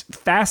 but it's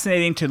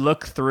fascinating to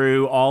look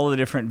through all the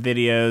different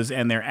videos,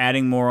 and they're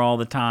adding more all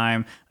the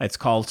time. It's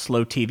called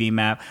Slow TV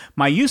Map.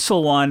 My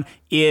useful one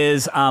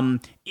is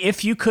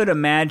if you could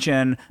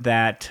imagine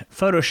that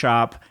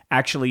Photoshop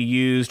actually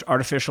used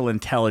artificial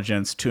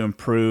intelligence to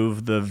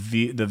improve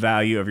the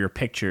value of your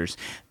pictures.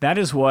 That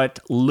is what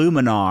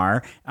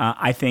Luminar,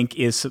 I think,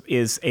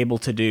 is able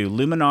to do.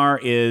 Luminar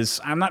is,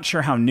 I'm not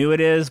sure how new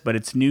it is, but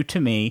it's new to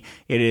me.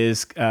 It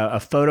is a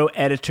photo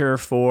editor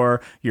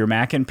for your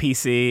Mac and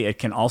PC. It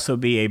can also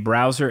be a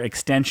browser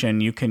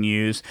extension you can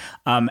use.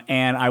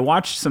 And I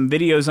watched some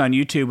videos on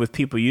YouTube with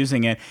people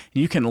using it.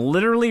 You can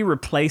literally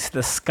replace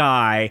the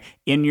sky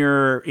in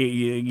your,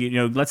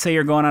 let's say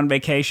you're going on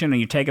vacation and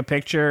you take a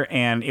picture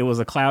and it was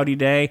a cloudy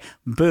day,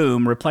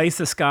 boom, replace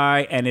the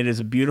sky and it is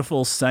a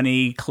beautiful,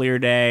 sunny, clear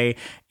day.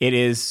 It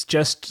is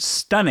just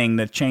stunning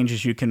the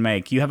changes you can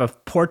make. You have a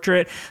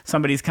portrait,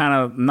 somebody's kind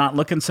of not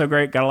looking so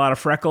great, got a lot of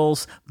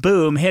freckles,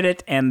 boom, hit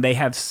it, and they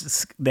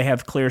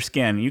have clear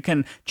skin. You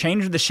can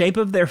change the shape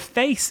of their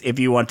face if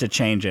you want to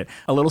change it.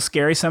 A little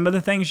scary, some of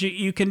the things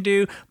you can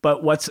do,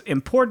 but what's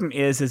important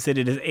is that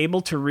it is able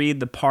to read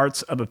the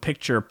parts of a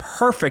picture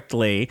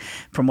perfectly,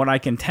 from what I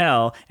can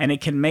tell, and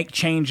it can make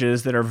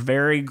changes that are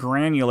very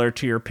granular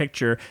to your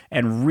picture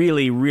and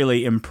really,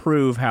 really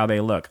improve how they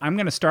look. I'm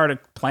going to start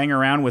playing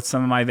around with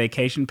some of my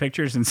vacation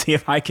pictures and see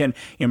if I can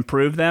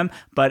improve them,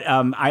 but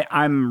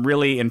I'm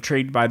really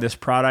intrigued by this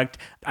product.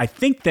 I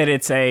think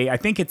it's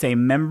a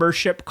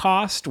membership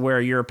cost where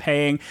you're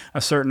paying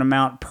a certain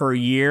amount per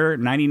year,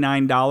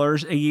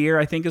 $99 a year,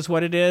 I think is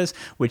what it is,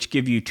 which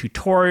give you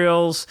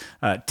tutorials,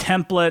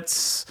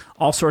 templates,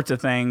 all sorts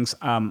of things.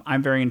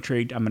 I'm very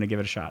intrigued. I'm going to give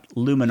it a shot.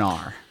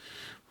 Luminar.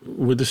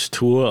 Would this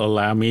tool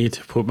allow me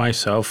to put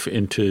myself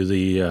into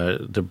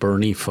the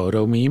Bernie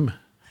photo meme?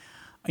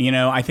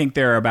 I think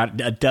there are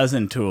about a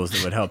dozen tools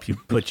that would help you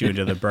put you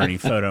into the Bernie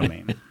photo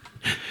meme.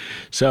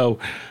 So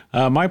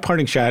my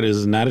parting shot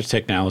is not a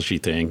technology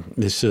thing.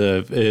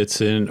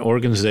 It's an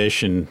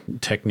organization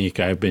technique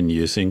I've been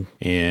using,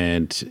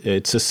 and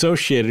it's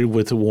associated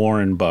with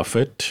Warren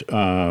Buffett.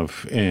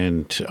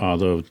 And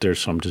although there's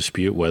some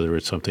dispute whether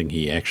it's something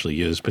he actually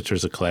used, but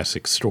there's a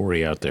classic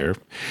story out there.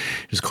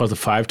 It's called the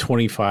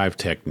 5-25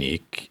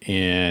 technique.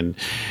 And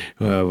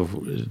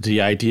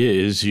the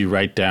idea is you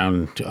write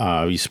down,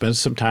 you spend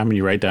some time and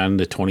you write down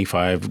the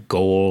 25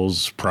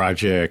 goals,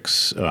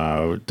 projects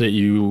that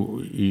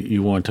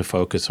you want to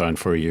focus on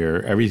for a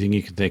year. Everything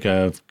you can think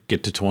of,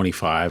 get to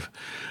 25.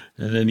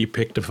 And then you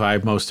pick the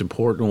 5 most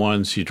important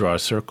ones. You draw a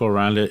circle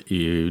around it.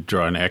 You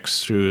draw an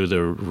X through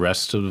the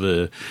rest of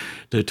the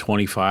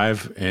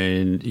 25.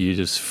 And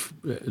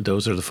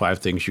those are the 5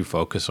 things you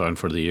focus on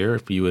for the year.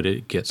 If you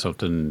would get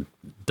something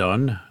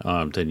done,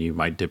 then you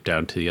might dip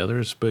down to the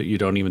others, but you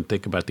don't even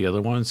think about the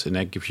other ones. And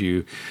that gives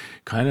you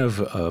kind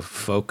of a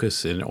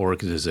focus and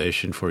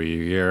organization for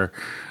your year.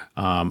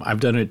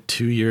 I've done it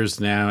 2 years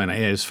now, and I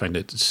just find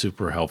it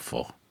super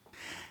helpful.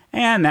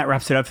 And that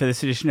wraps it up for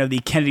this edition of the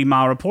Kennedy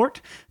Mile Report.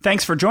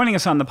 Thanks for joining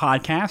us on the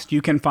podcast. You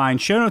can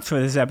find show notes for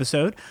this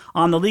episode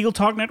on the Legal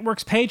Talk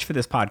Network's page for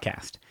this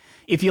podcast.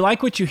 If you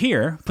like what you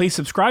hear, please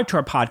subscribe to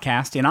our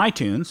podcast in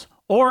iTunes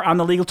or on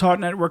the Legal Talk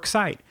Network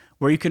site,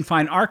 where you can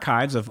find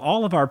archives of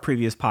all of our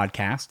previous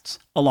podcasts,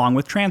 along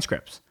with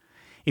transcripts.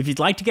 If you'd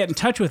like to get in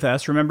touch with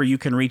us, remember you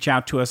can reach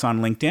out to us on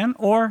LinkedIn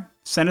or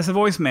send us a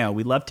voicemail.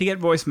 We love to get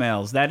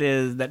voicemails.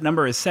 That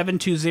number is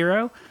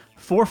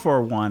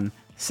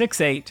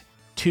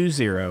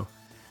 720-441-6820.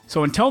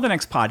 So until the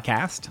next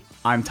podcast,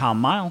 I'm Tom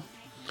Mile.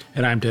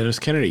 And I'm Dennis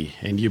Kennedy.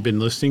 And you've been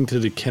listening to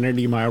the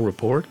Kennedy Mile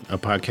Report, a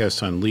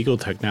podcast on legal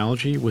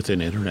technology with an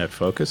internet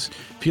focus.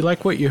 If you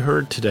like what you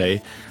heard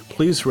today,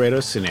 please rate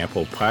us in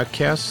Apple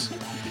Podcasts.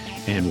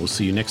 And we'll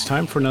see you next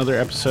time for another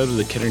episode of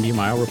the Kennedy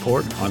Mile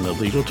Report on the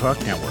Legal Talk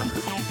Network.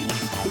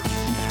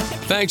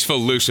 Thanks for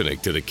listening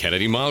to the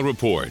Kennedy Mile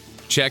Report.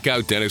 Check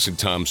out Dennis and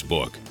Tom's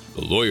book,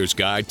 The Lawyer's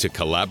Guide to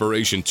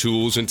Collaboration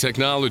Tools and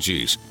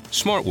Technologies,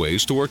 Smart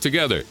Ways to Work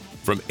Together,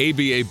 from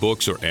ABA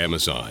Books or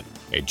Amazon.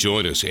 And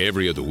join us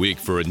every other week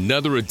for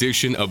another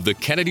edition of the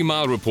Kennedy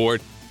Mile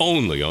Report,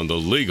 only on the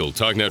Legal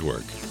Talk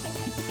Network.